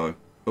boatyard. So,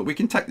 but we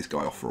can take this guy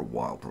off for a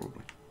while,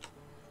 probably.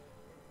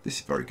 This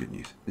is very good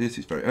news. This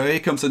is very... Oh, here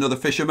comes another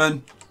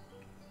fisherman.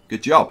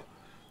 Good job.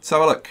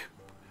 So, look.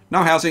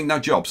 No housing, no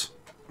jobs.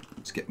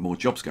 Let's get more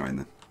jobs going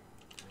then.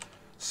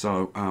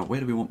 So, where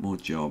do we want more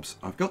jobs?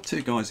 I've got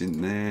 2 guys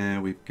in there.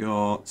 We've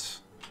got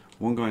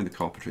 1 guy in the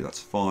carpentry.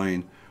 That's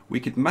fine. We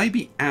could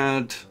maybe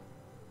add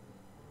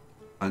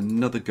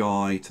another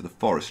guy to the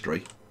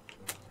forestry.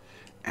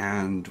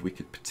 And we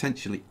could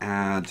potentially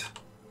add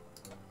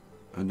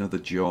another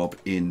job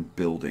in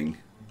building.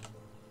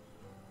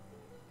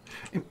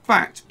 In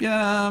fact,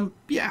 yeah,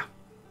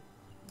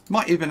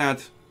 might even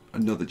add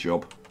another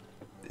job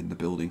in the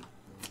building.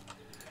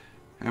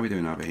 How are we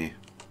doing over here?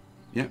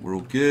 Yeah, we're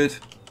all good.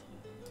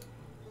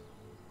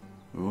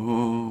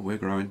 Oh, we're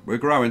growing. We're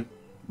growing.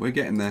 We're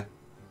getting there.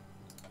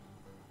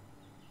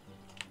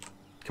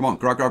 Come on,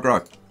 grow, grow,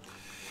 grow.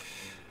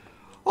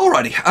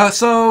 Alrighty,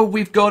 so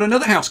we've got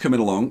another house coming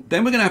along.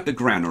 Then we're going to have the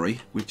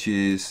granary, which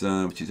is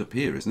up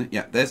here, isn't it?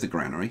 Yeah, there's the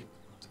granary.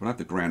 So we'll have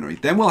the granary.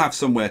 Then we'll have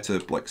somewhere to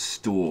like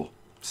store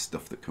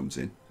stuff that comes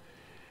in.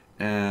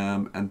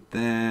 And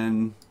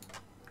then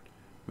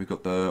we've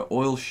got the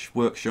oil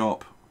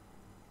workshop,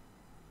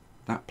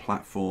 that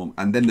platform,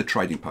 and then the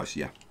trading post.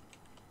 Yeah,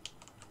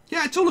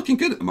 it's all looking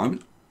good at the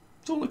moment.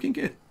 It's all looking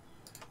good.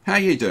 How are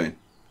you doing?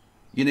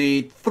 You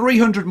need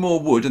 300 more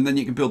wood, and then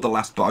you can build the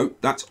last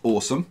boat. That's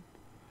awesome.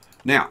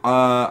 Now,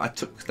 I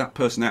took that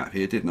person out of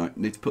here, didn't I?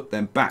 Need to put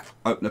them back.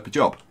 Open up a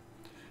job.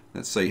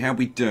 Let's see, how are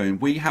we doing?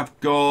 We have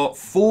got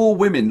 4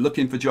 women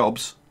looking for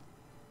jobs.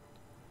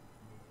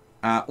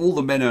 All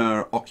the men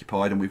are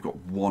occupied, and we've got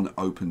 1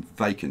 open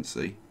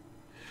vacancy.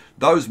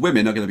 Those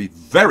women are going to be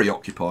very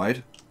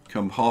occupied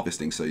come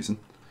harvesting season,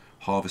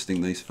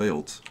 harvesting these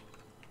fields.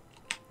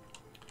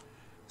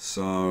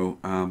 So,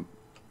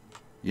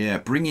 yeah,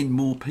 bringing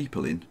more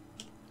people in.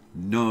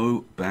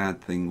 No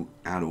bad thing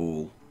at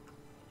all.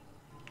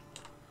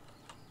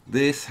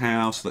 This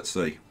house, let's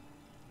see.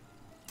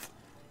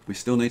 We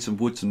still need some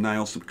wood, some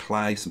nails, some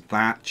clay, some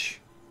thatch.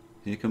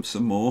 Here comes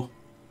some more.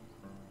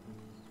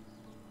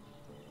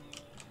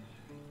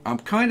 I'm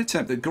kind of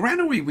tempted.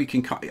 Granary, we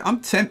can.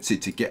 I'm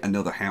tempted to get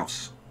another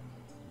house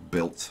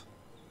built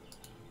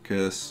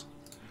because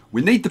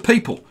we need the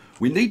people.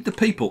 We need the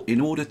people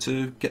in order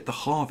to get the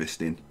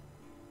harvest in.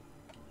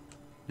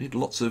 Need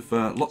lots of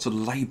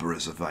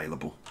labourers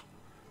available.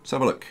 Let's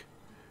have a look.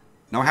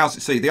 Now,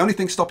 housing. See, the only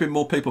thing stopping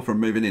more people from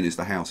moving in is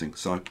the housing.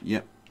 So,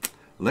 yeah,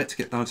 let's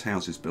get those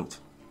houses built.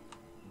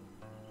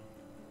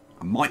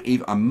 I might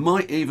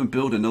even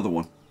build another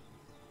one.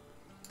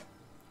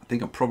 I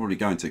think I'm probably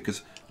going to,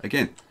 because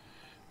again,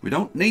 we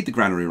don't need the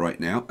granary right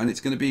now, and it's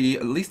going to be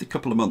at least a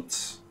couple of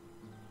months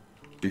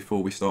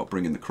before we start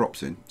bringing the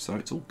crops in. So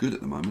it's all good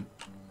at the moment.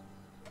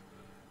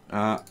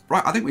 Right,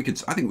 I think we could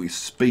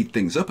speed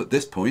things up at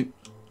this point.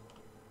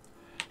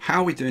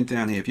 How are we doing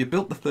down here? If you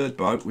built the 3rd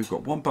boat, we've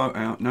got 1 boat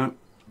out. No.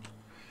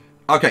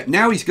 Okay,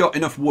 now he's got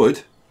enough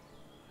wood.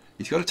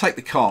 He's got to take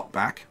the cart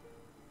back.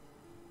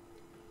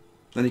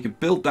 Then he can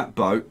build that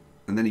boat,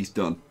 and then he's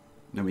done.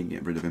 Then we can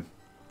get rid of him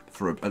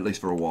at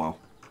least for a while.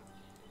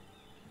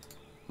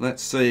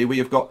 Let's see.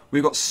 We've got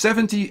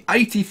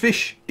 80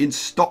 fish in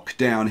stock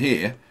down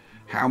here.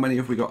 How many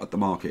have we got at the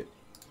market?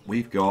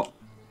 We've got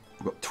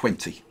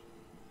 20.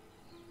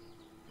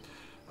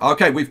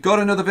 Okay, we've got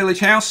another village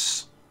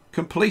house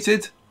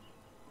completed.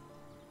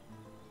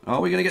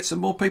 Are we going to get some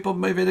more people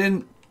moving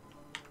in?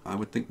 I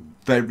would think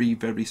very,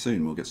 very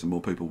soon we'll get some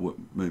more people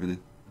moving in.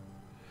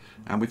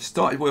 And we've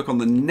started work on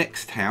the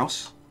next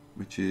house,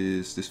 which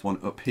is this one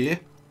up here.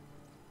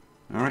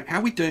 Alright, how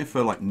are we doing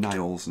for like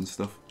nails and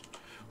stuff?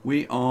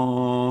 We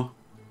are...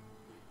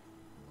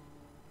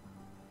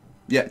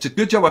 Yeah, it's a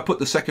good job I put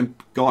the 2nd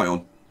guy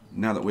on,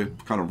 now that we're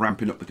kind of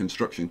ramping up the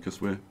construction,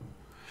 because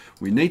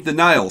we need the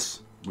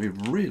nails. We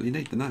really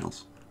need the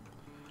nails.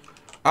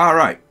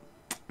 Alright.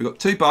 We've got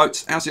 2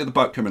 boats. How's the other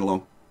boat coming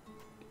along?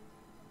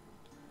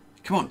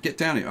 Come on, get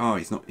down here. Oh,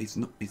 he's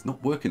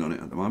not working on it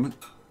at the moment.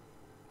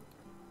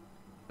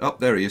 Oh,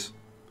 there he is.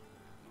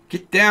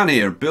 Get down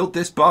here and build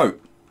this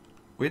boat.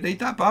 We need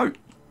that boat.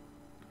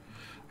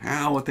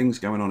 How are things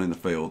going on in the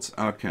fields?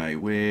 Okay,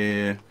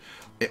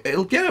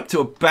 it'll get up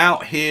to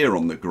about here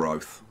on the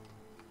growth.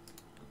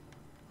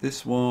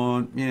 This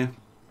one, yeah.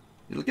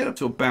 It'll get up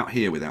to about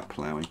here without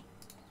ploughing.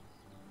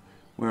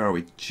 Where are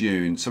we?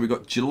 June. So we've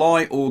got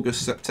July,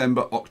 August,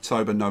 September,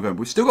 October,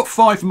 November. We've still got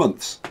 5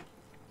 months.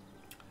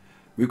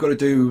 We've got to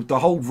do the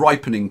whole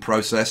ripening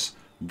process,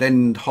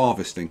 then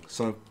harvesting.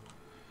 So,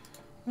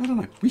 I don't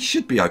know. We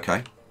should be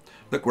okay.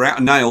 Look, we're out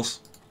of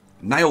nails.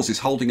 Nails is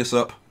holding us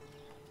up.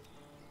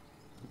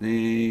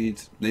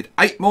 Need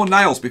 8 more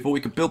nails before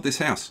we can build this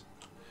house.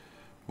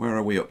 Where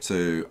are we up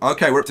to?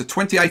 Okay, we're up to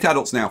 28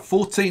 adults now.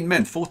 14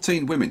 men,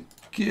 14 women.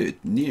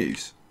 Good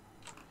news.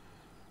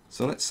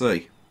 So let's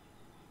see.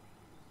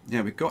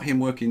 Yeah, we've got him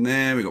working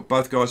there. We've got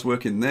both guys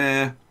working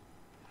there.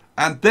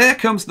 And there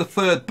comes the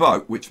 3rd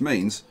boat, which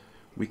means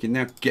we can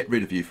now get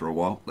rid of you for a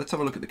while. Let's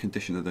have a look at the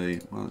condition of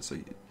the... Well, let's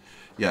see.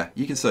 Yeah,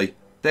 you can see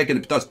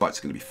those boats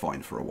are going to be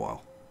fine for a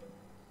while.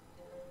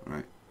 All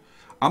right.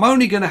 I'm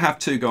only going to have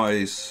 2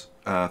 guys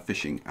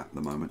fishing at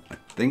the moment, I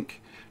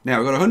think. Now,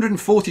 we've got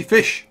 140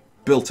 fish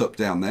built up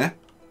down there.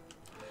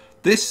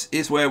 This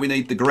is where we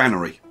need the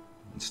granary.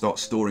 And start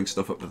storing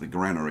stuff up at the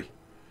granary.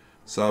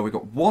 So we've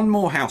got 1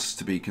 more house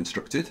to be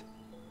constructed.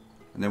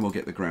 And then we'll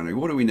get the granary.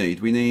 What do we need?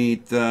 We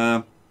need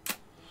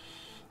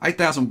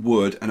 8,000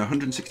 wood and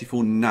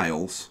 164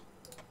 nails.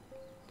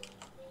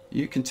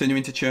 You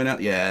continuing to churn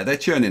out? Yeah, they're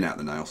churning out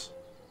the nails.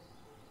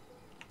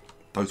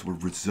 Those were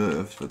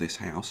reserved for this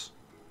house.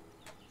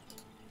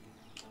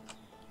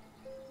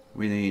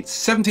 We need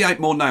 78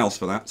 more nails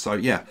for that. So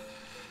yeah,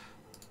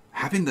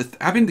 getting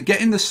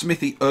the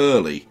smithy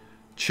early,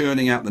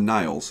 churning out the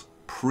nails,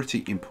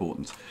 pretty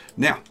important.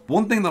 Now,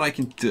 one thing that I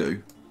can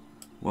do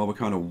while we're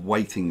kind of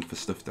waiting for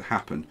stuff to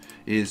happen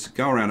is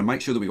go around and make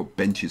sure that we've got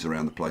benches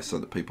around the place so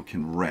that people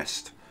can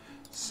rest.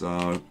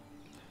 So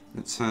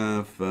let's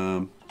have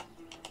a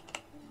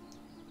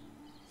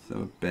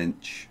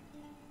bench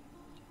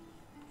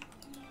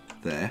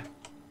there.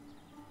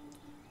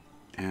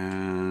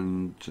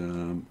 And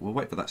we'll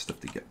wait for that stuff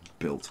to get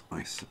built,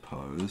 I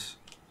suppose.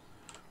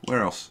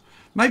 Where else?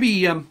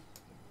 Maybe a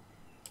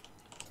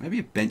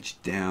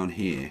bench down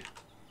here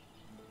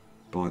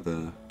by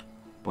the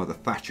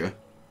thatcher.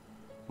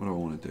 What do I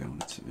want to do? I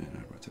want to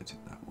rotate it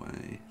that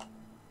way.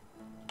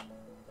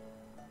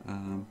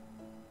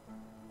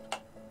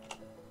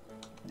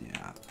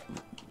 Yeah,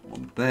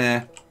 one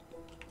there,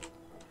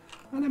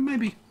 and then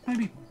maybe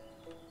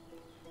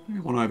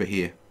one over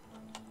here,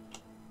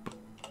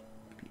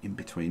 in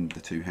between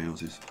the two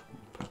houses.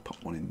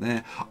 Pop one in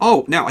there.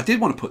 Oh, now I did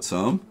want to put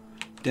some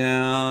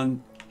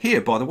down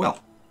here by the well.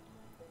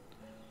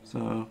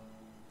 So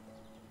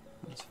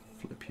let's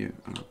flip you.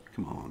 Oh,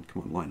 come on,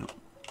 line up.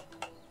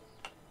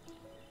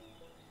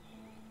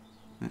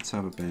 Let's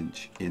have a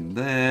bench in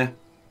there.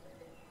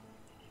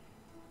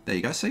 There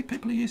you go. See,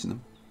 people are using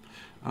them.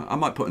 I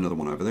might put another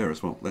one over there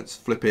as well. Let's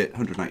flip it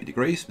 180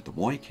 degrees with the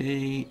Y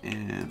key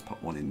and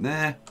pop one in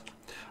there.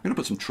 I'm going to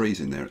put some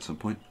trees in there at some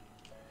point.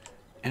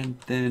 And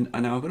then, I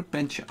know I've got a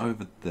bench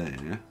over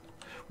there.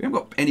 We haven't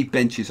got any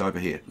benches over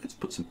here. Let's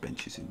put some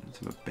benches in. Let's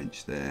have a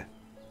bench there.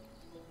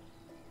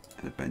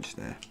 And a bench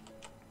there.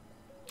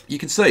 You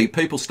can see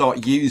people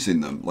start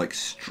using them like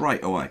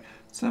straight away.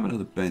 Let's have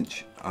another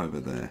bench over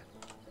there.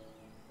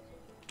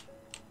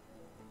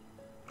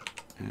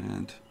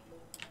 And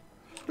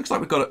looks like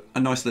we've got a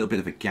nice little bit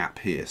of a gap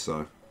here.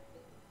 So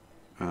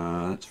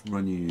let's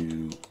run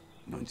you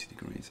 90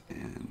 degrees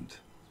and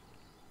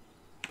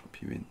pop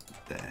you in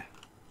there.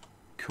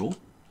 Cool.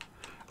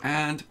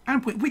 And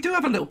we do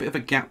have a little bit of a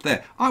gap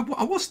there. I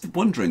was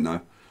wondering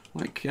though,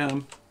 like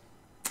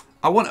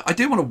I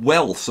do want a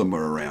well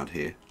somewhere around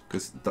here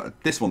because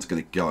this one's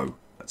going to go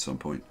at some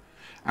point,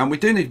 and we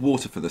do need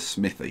water for the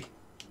smithy.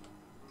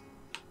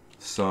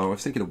 So I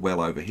was thinking of well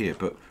over here,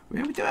 but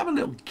we do have a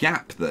little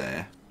gap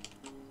there.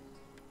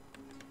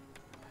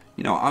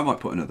 You know, I might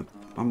put another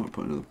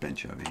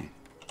bench over here.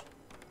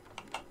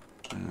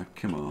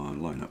 Come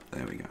on, line up.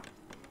 There we go.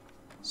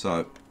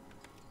 So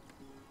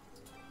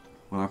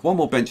we'll have one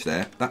more bench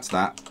there. That's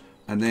that.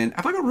 And then,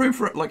 have I got room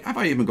for it? Like, have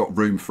I even got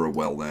room for a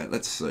well there?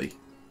 Let's see.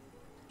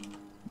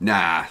 Nah,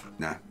 I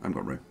haven't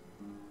got room.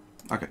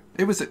 Okay,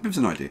 it was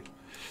an idea.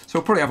 So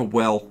we'll probably have a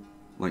well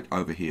like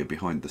over here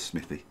behind the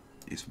smithy.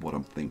 Is what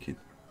I'm thinking.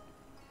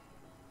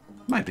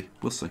 Maybe,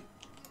 we'll see.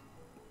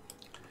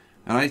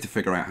 And I need to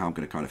figure out how I'm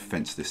going to kind of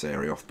fence this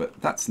area off, but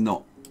that's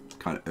not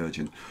kind of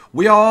urgent.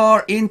 We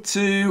are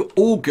into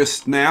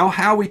August now.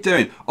 How are we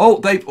doing? Oh,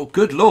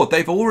 good Lord,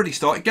 they've already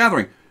started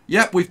gathering.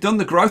 Yep, we've done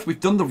the growth, we've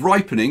done the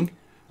ripening,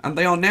 and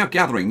they are now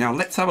gathering. Now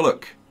let's have a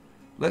look.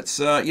 Let's,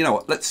 you know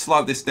what? Let's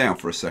slow this down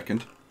for a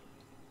second.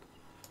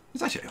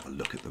 Let's actually have a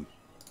look at them.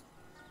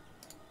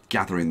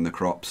 Gathering the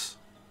crops,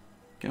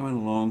 going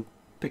along,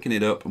 picking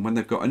it up, and when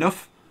they've got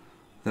enough,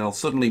 they'll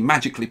suddenly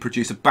magically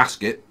produce a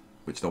basket,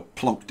 which they'll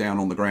plonk down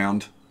on the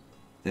ground.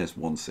 There's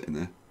one sitting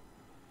there.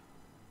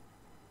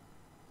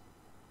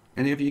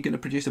 Any of you going to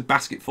produce a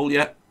basket full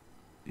yet?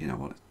 You know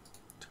what?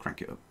 Let's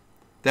crank it up.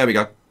 There we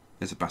go.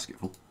 There's a basket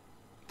full.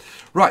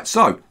 Right,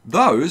 so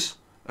those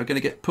are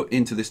going to get put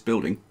into this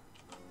building.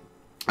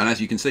 And as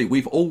you can see,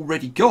 we've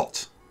already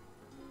got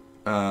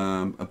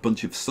a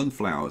bunch of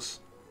sunflowers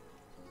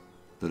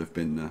that have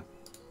been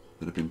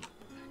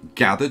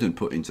gathered and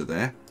put into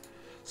there.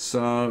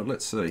 So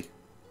let's see.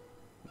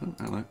 Oh,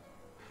 hello.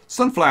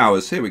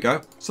 Sunflowers, here we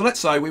go. So let's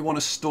say we want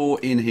to store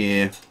in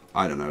here,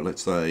 I don't know,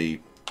 let's say,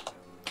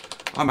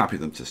 I'm happy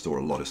with them to store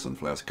a lot of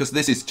sunflowers because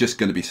this is just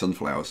going to be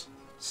sunflowers.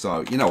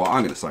 So, you know what,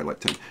 I'm going to say like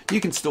 10.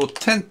 You can store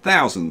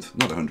 10,000,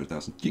 not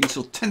 100,000. You can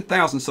store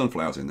 10,000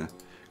 sunflowers in there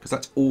because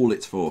that's all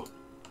it's for.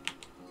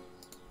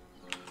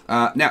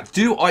 Now,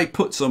 do I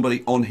put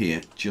somebody on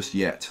here just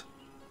yet?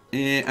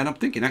 And I'm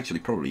thinking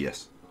actually probably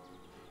yes.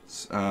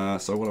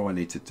 So what do I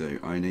need to do?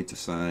 I need to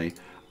say,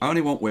 I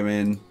only want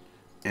women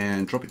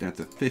and drop it down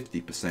to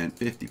 50%,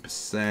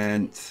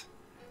 50%.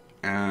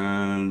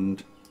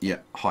 And yeah,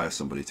 hire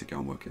somebody to go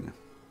and work in there.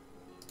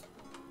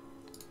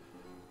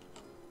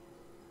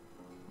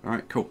 All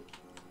right, cool.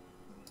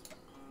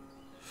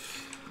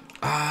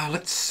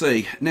 Let's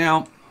see.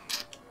 Now,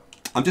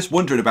 I'm just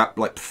wondering about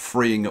like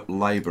freeing up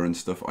labour and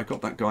stuff. I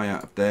got that guy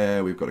out of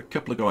there. We've got a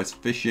couple of guys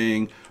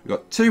fishing. We've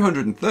got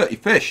 230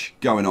 fish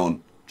going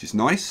on, which is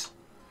nice.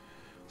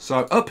 So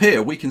up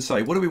here we can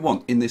say, what do we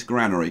want in this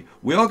granary?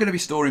 We are going to be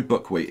storing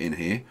buckwheat in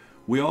here.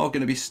 We are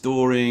going to be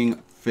storing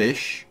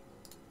fish.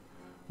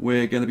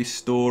 We're going to be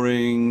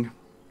storing,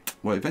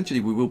 well,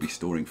 eventually we will be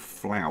storing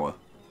flour.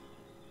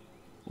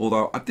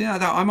 Although,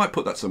 I might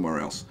put that somewhere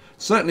else.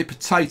 Certainly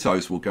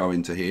potatoes will go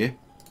into here.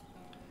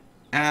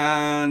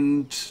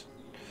 And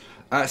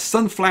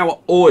Sunflower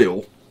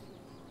oil.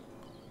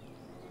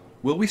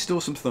 Will we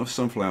store some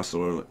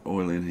sunflower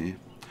oil in here?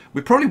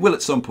 We probably will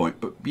at some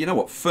point, but you know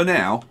what? For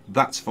now,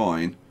 that's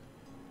fine.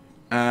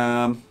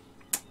 Am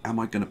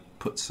I going to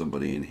put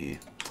somebody in here?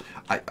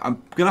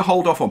 I'm going to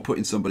hold off on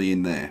putting somebody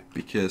in there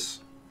because,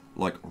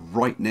 like,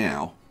 right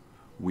now,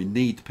 we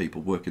need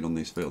people working on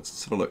these fields.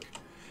 Let's have a look.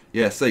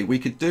 Yeah, see, we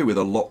could do with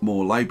a lot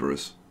more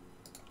labourers.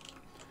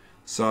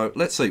 So,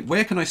 let's see.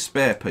 Where can I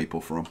spare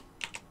people from?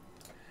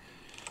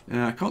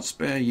 I can't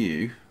spare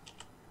you.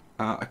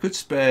 I could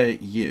spare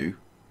you.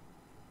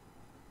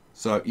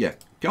 So, yeah,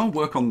 go and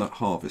work on the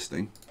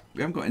harvesting.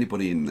 We haven't got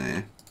anybody in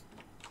there.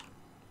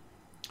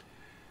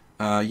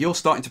 You're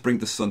starting to bring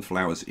the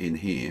sunflowers in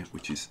here,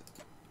 which is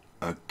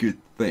a good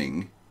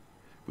thing.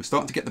 We're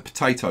starting to get the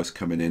potatoes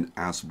coming in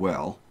as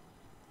well.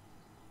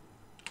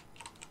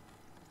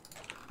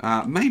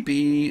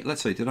 Maybe,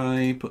 let's see, did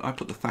I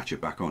put the Thatcher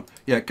back on?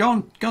 Yeah, go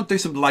and do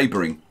some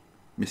labouring,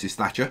 Mrs.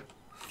 Thatcher.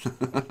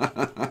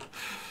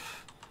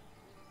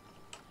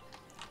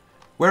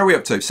 Where are we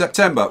up to?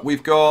 September.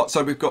 We've got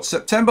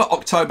September,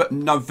 October,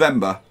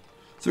 November.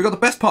 So we've got the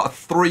best part of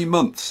 3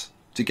 months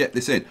to get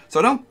this in. So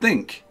I don't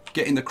think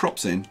getting the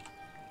crops in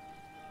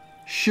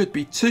should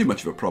be too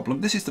much of a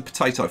problem. This is the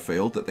potato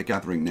field that they're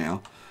gathering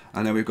now.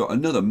 And then we've got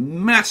another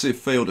massive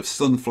field of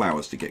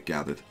sunflowers to get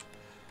gathered.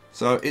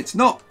 So it's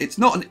not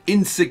an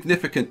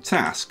insignificant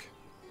task.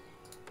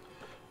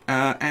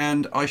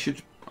 And I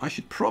should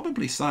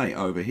probably say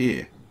over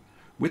here,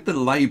 with the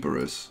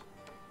labourers,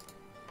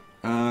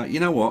 you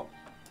know what?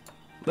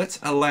 Let's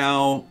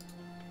allow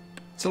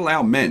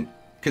men.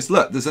 Because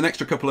look, there's an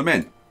extra couple of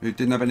men who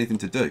didn't have anything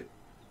to do.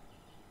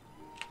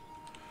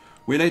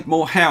 We need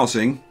more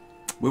housing.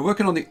 We're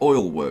working on the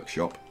oil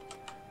workshop.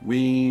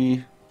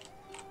 Do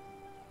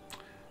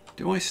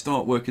I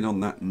start working on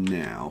that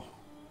now?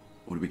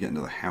 Or do we get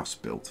another house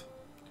built?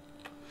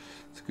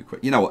 That's a good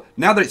question. You know what?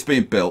 Now that it's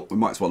being built, we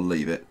might as well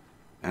leave it.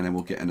 And then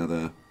we'll get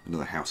another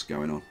house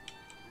going on.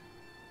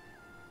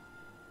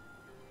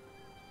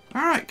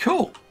 Alright,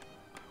 cool.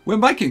 We're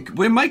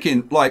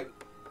making like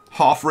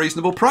half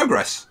reasonable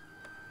progress.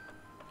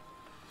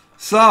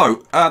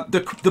 So,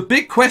 the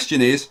big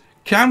question is,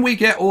 can we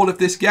get all of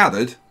this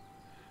gathered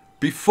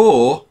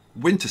before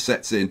winter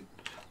sets in?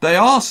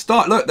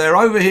 Look, they're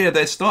over here,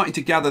 they're starting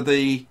to gather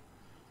the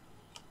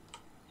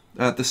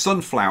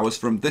sunflowers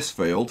from this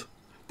field.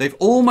 They've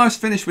almost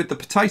finished with the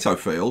potato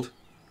field.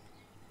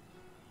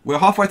 We're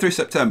halfway through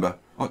September,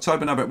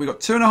 October, November. We've got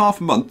 2.5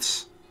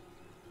 months.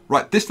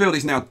 Right, this field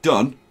is now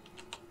done.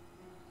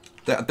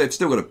 They've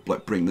still got to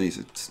like bring these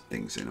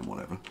things in and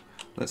whatever.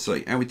 Let's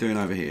see, how are we doing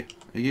over here?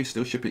 Are you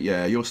still shipping?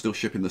 Yeah, you're still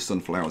shipping the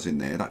sunflowers in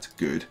there. That's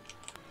good.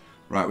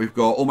 Right, we've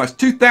got almost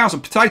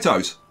 2,000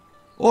 potatoes.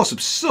 Awesome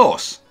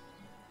sauce.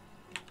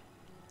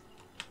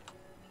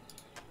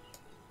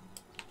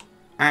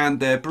 And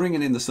they're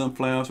bringing in the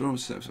sunflowers. We're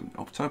almost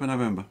October,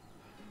 November.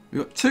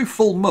 We've got 2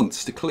 full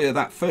months to clear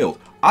that field.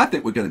 I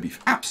think we're going to be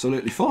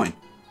absolutely fine.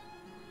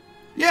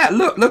 Yeah,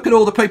 look at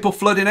all the people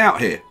flooding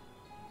out here.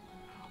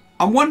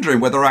 I'm wondering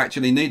whether I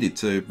actually needed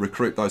to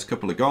recruit those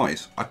couple of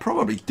guys. I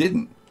probably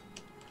didn't.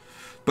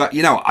 But,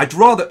 you know, I'd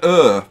rather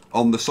err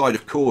on the side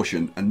of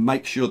caution and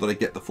make sure that I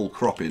get the full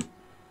crop in.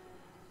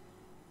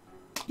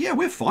 Yeah,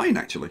 we're fine,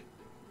 actually.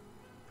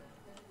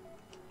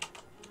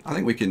 I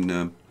think we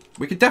can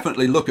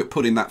definitely look at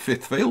putting that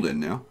 5th field in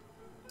now.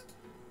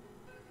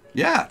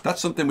 Yeah, that's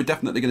something we're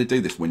definitely going to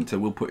do this winter.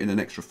 We'll put in an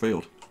extra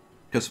field.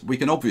 Because we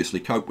can obviously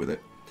cope with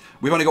it.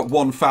 We've only got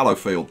 1 fallow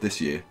field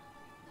this year.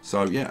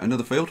 So, yeah,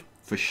 another field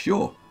for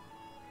sure.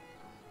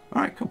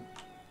 Alright, cool.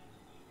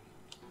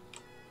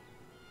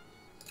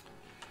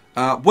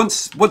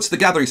 Once the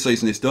gathering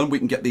season is done, we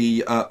can get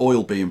the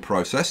oil being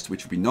processed,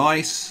 which would be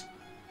nice.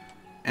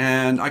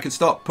 And I can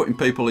start putting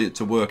people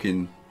to work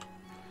in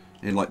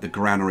like the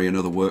granary and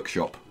other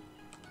workshop.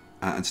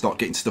 And start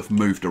getting stuff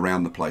moved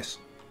around the place.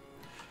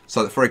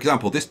 So that, for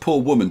example, this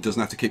poor woman doesn't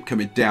have to keep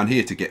coming down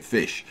here to get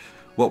fish.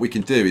 What we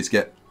can do is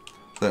get,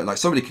 like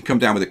somebody can come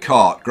down with a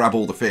cart, grab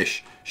all the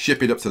fish,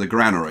 ship it up to the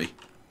granary.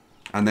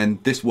 And then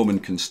this woman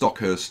can stock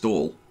her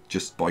stall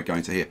just by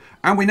going to here.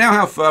 And we now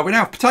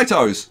have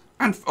potatoes.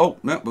 And, oh,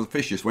 no, well, the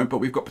fish just went, but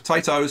we've got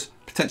potatoes,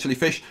 potentially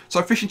fish.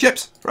 So fish and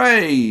chips.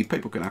 Hooray!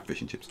 People can have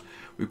fish and chips.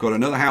 We've got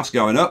another house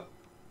going up,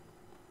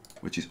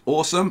 which is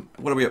awesome.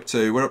 What are we up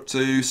to? We're up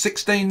to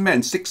 16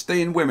 men,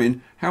 16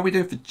 women. How are we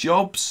doing for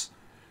jobs?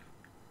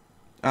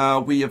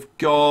 We have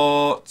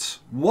got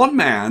 1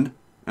 man.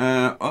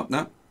 Oh,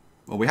 no.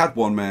 Well, we had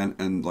 1 man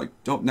and like,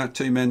 oh, now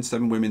 2 men,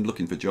 7 women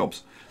looking for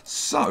jobs.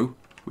 So,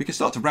 we can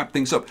start to wrap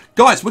things up.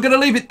 Guys, we're going to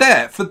leave it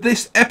there for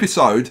this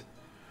episode.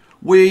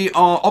 We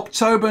are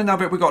October,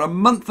 November. We've got a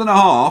month and a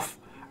half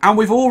and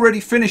we've already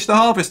finished the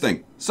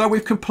harvesting. So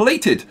we've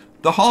completed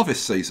the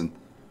harvest season.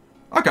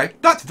 Okay,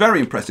 that's very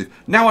impressive.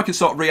 Now I can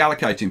start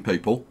reallocating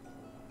people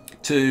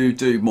to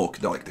do more,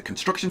 like the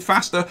construction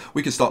faster.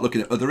 We can start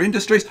looking at other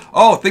industries.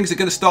 Oh, things are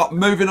going to start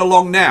moving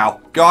along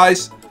now.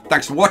 Guys,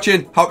 thanks for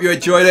watching. Hope you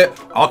enjoyed it.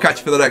 I'll catch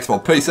you for the next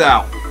one. Peace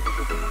out.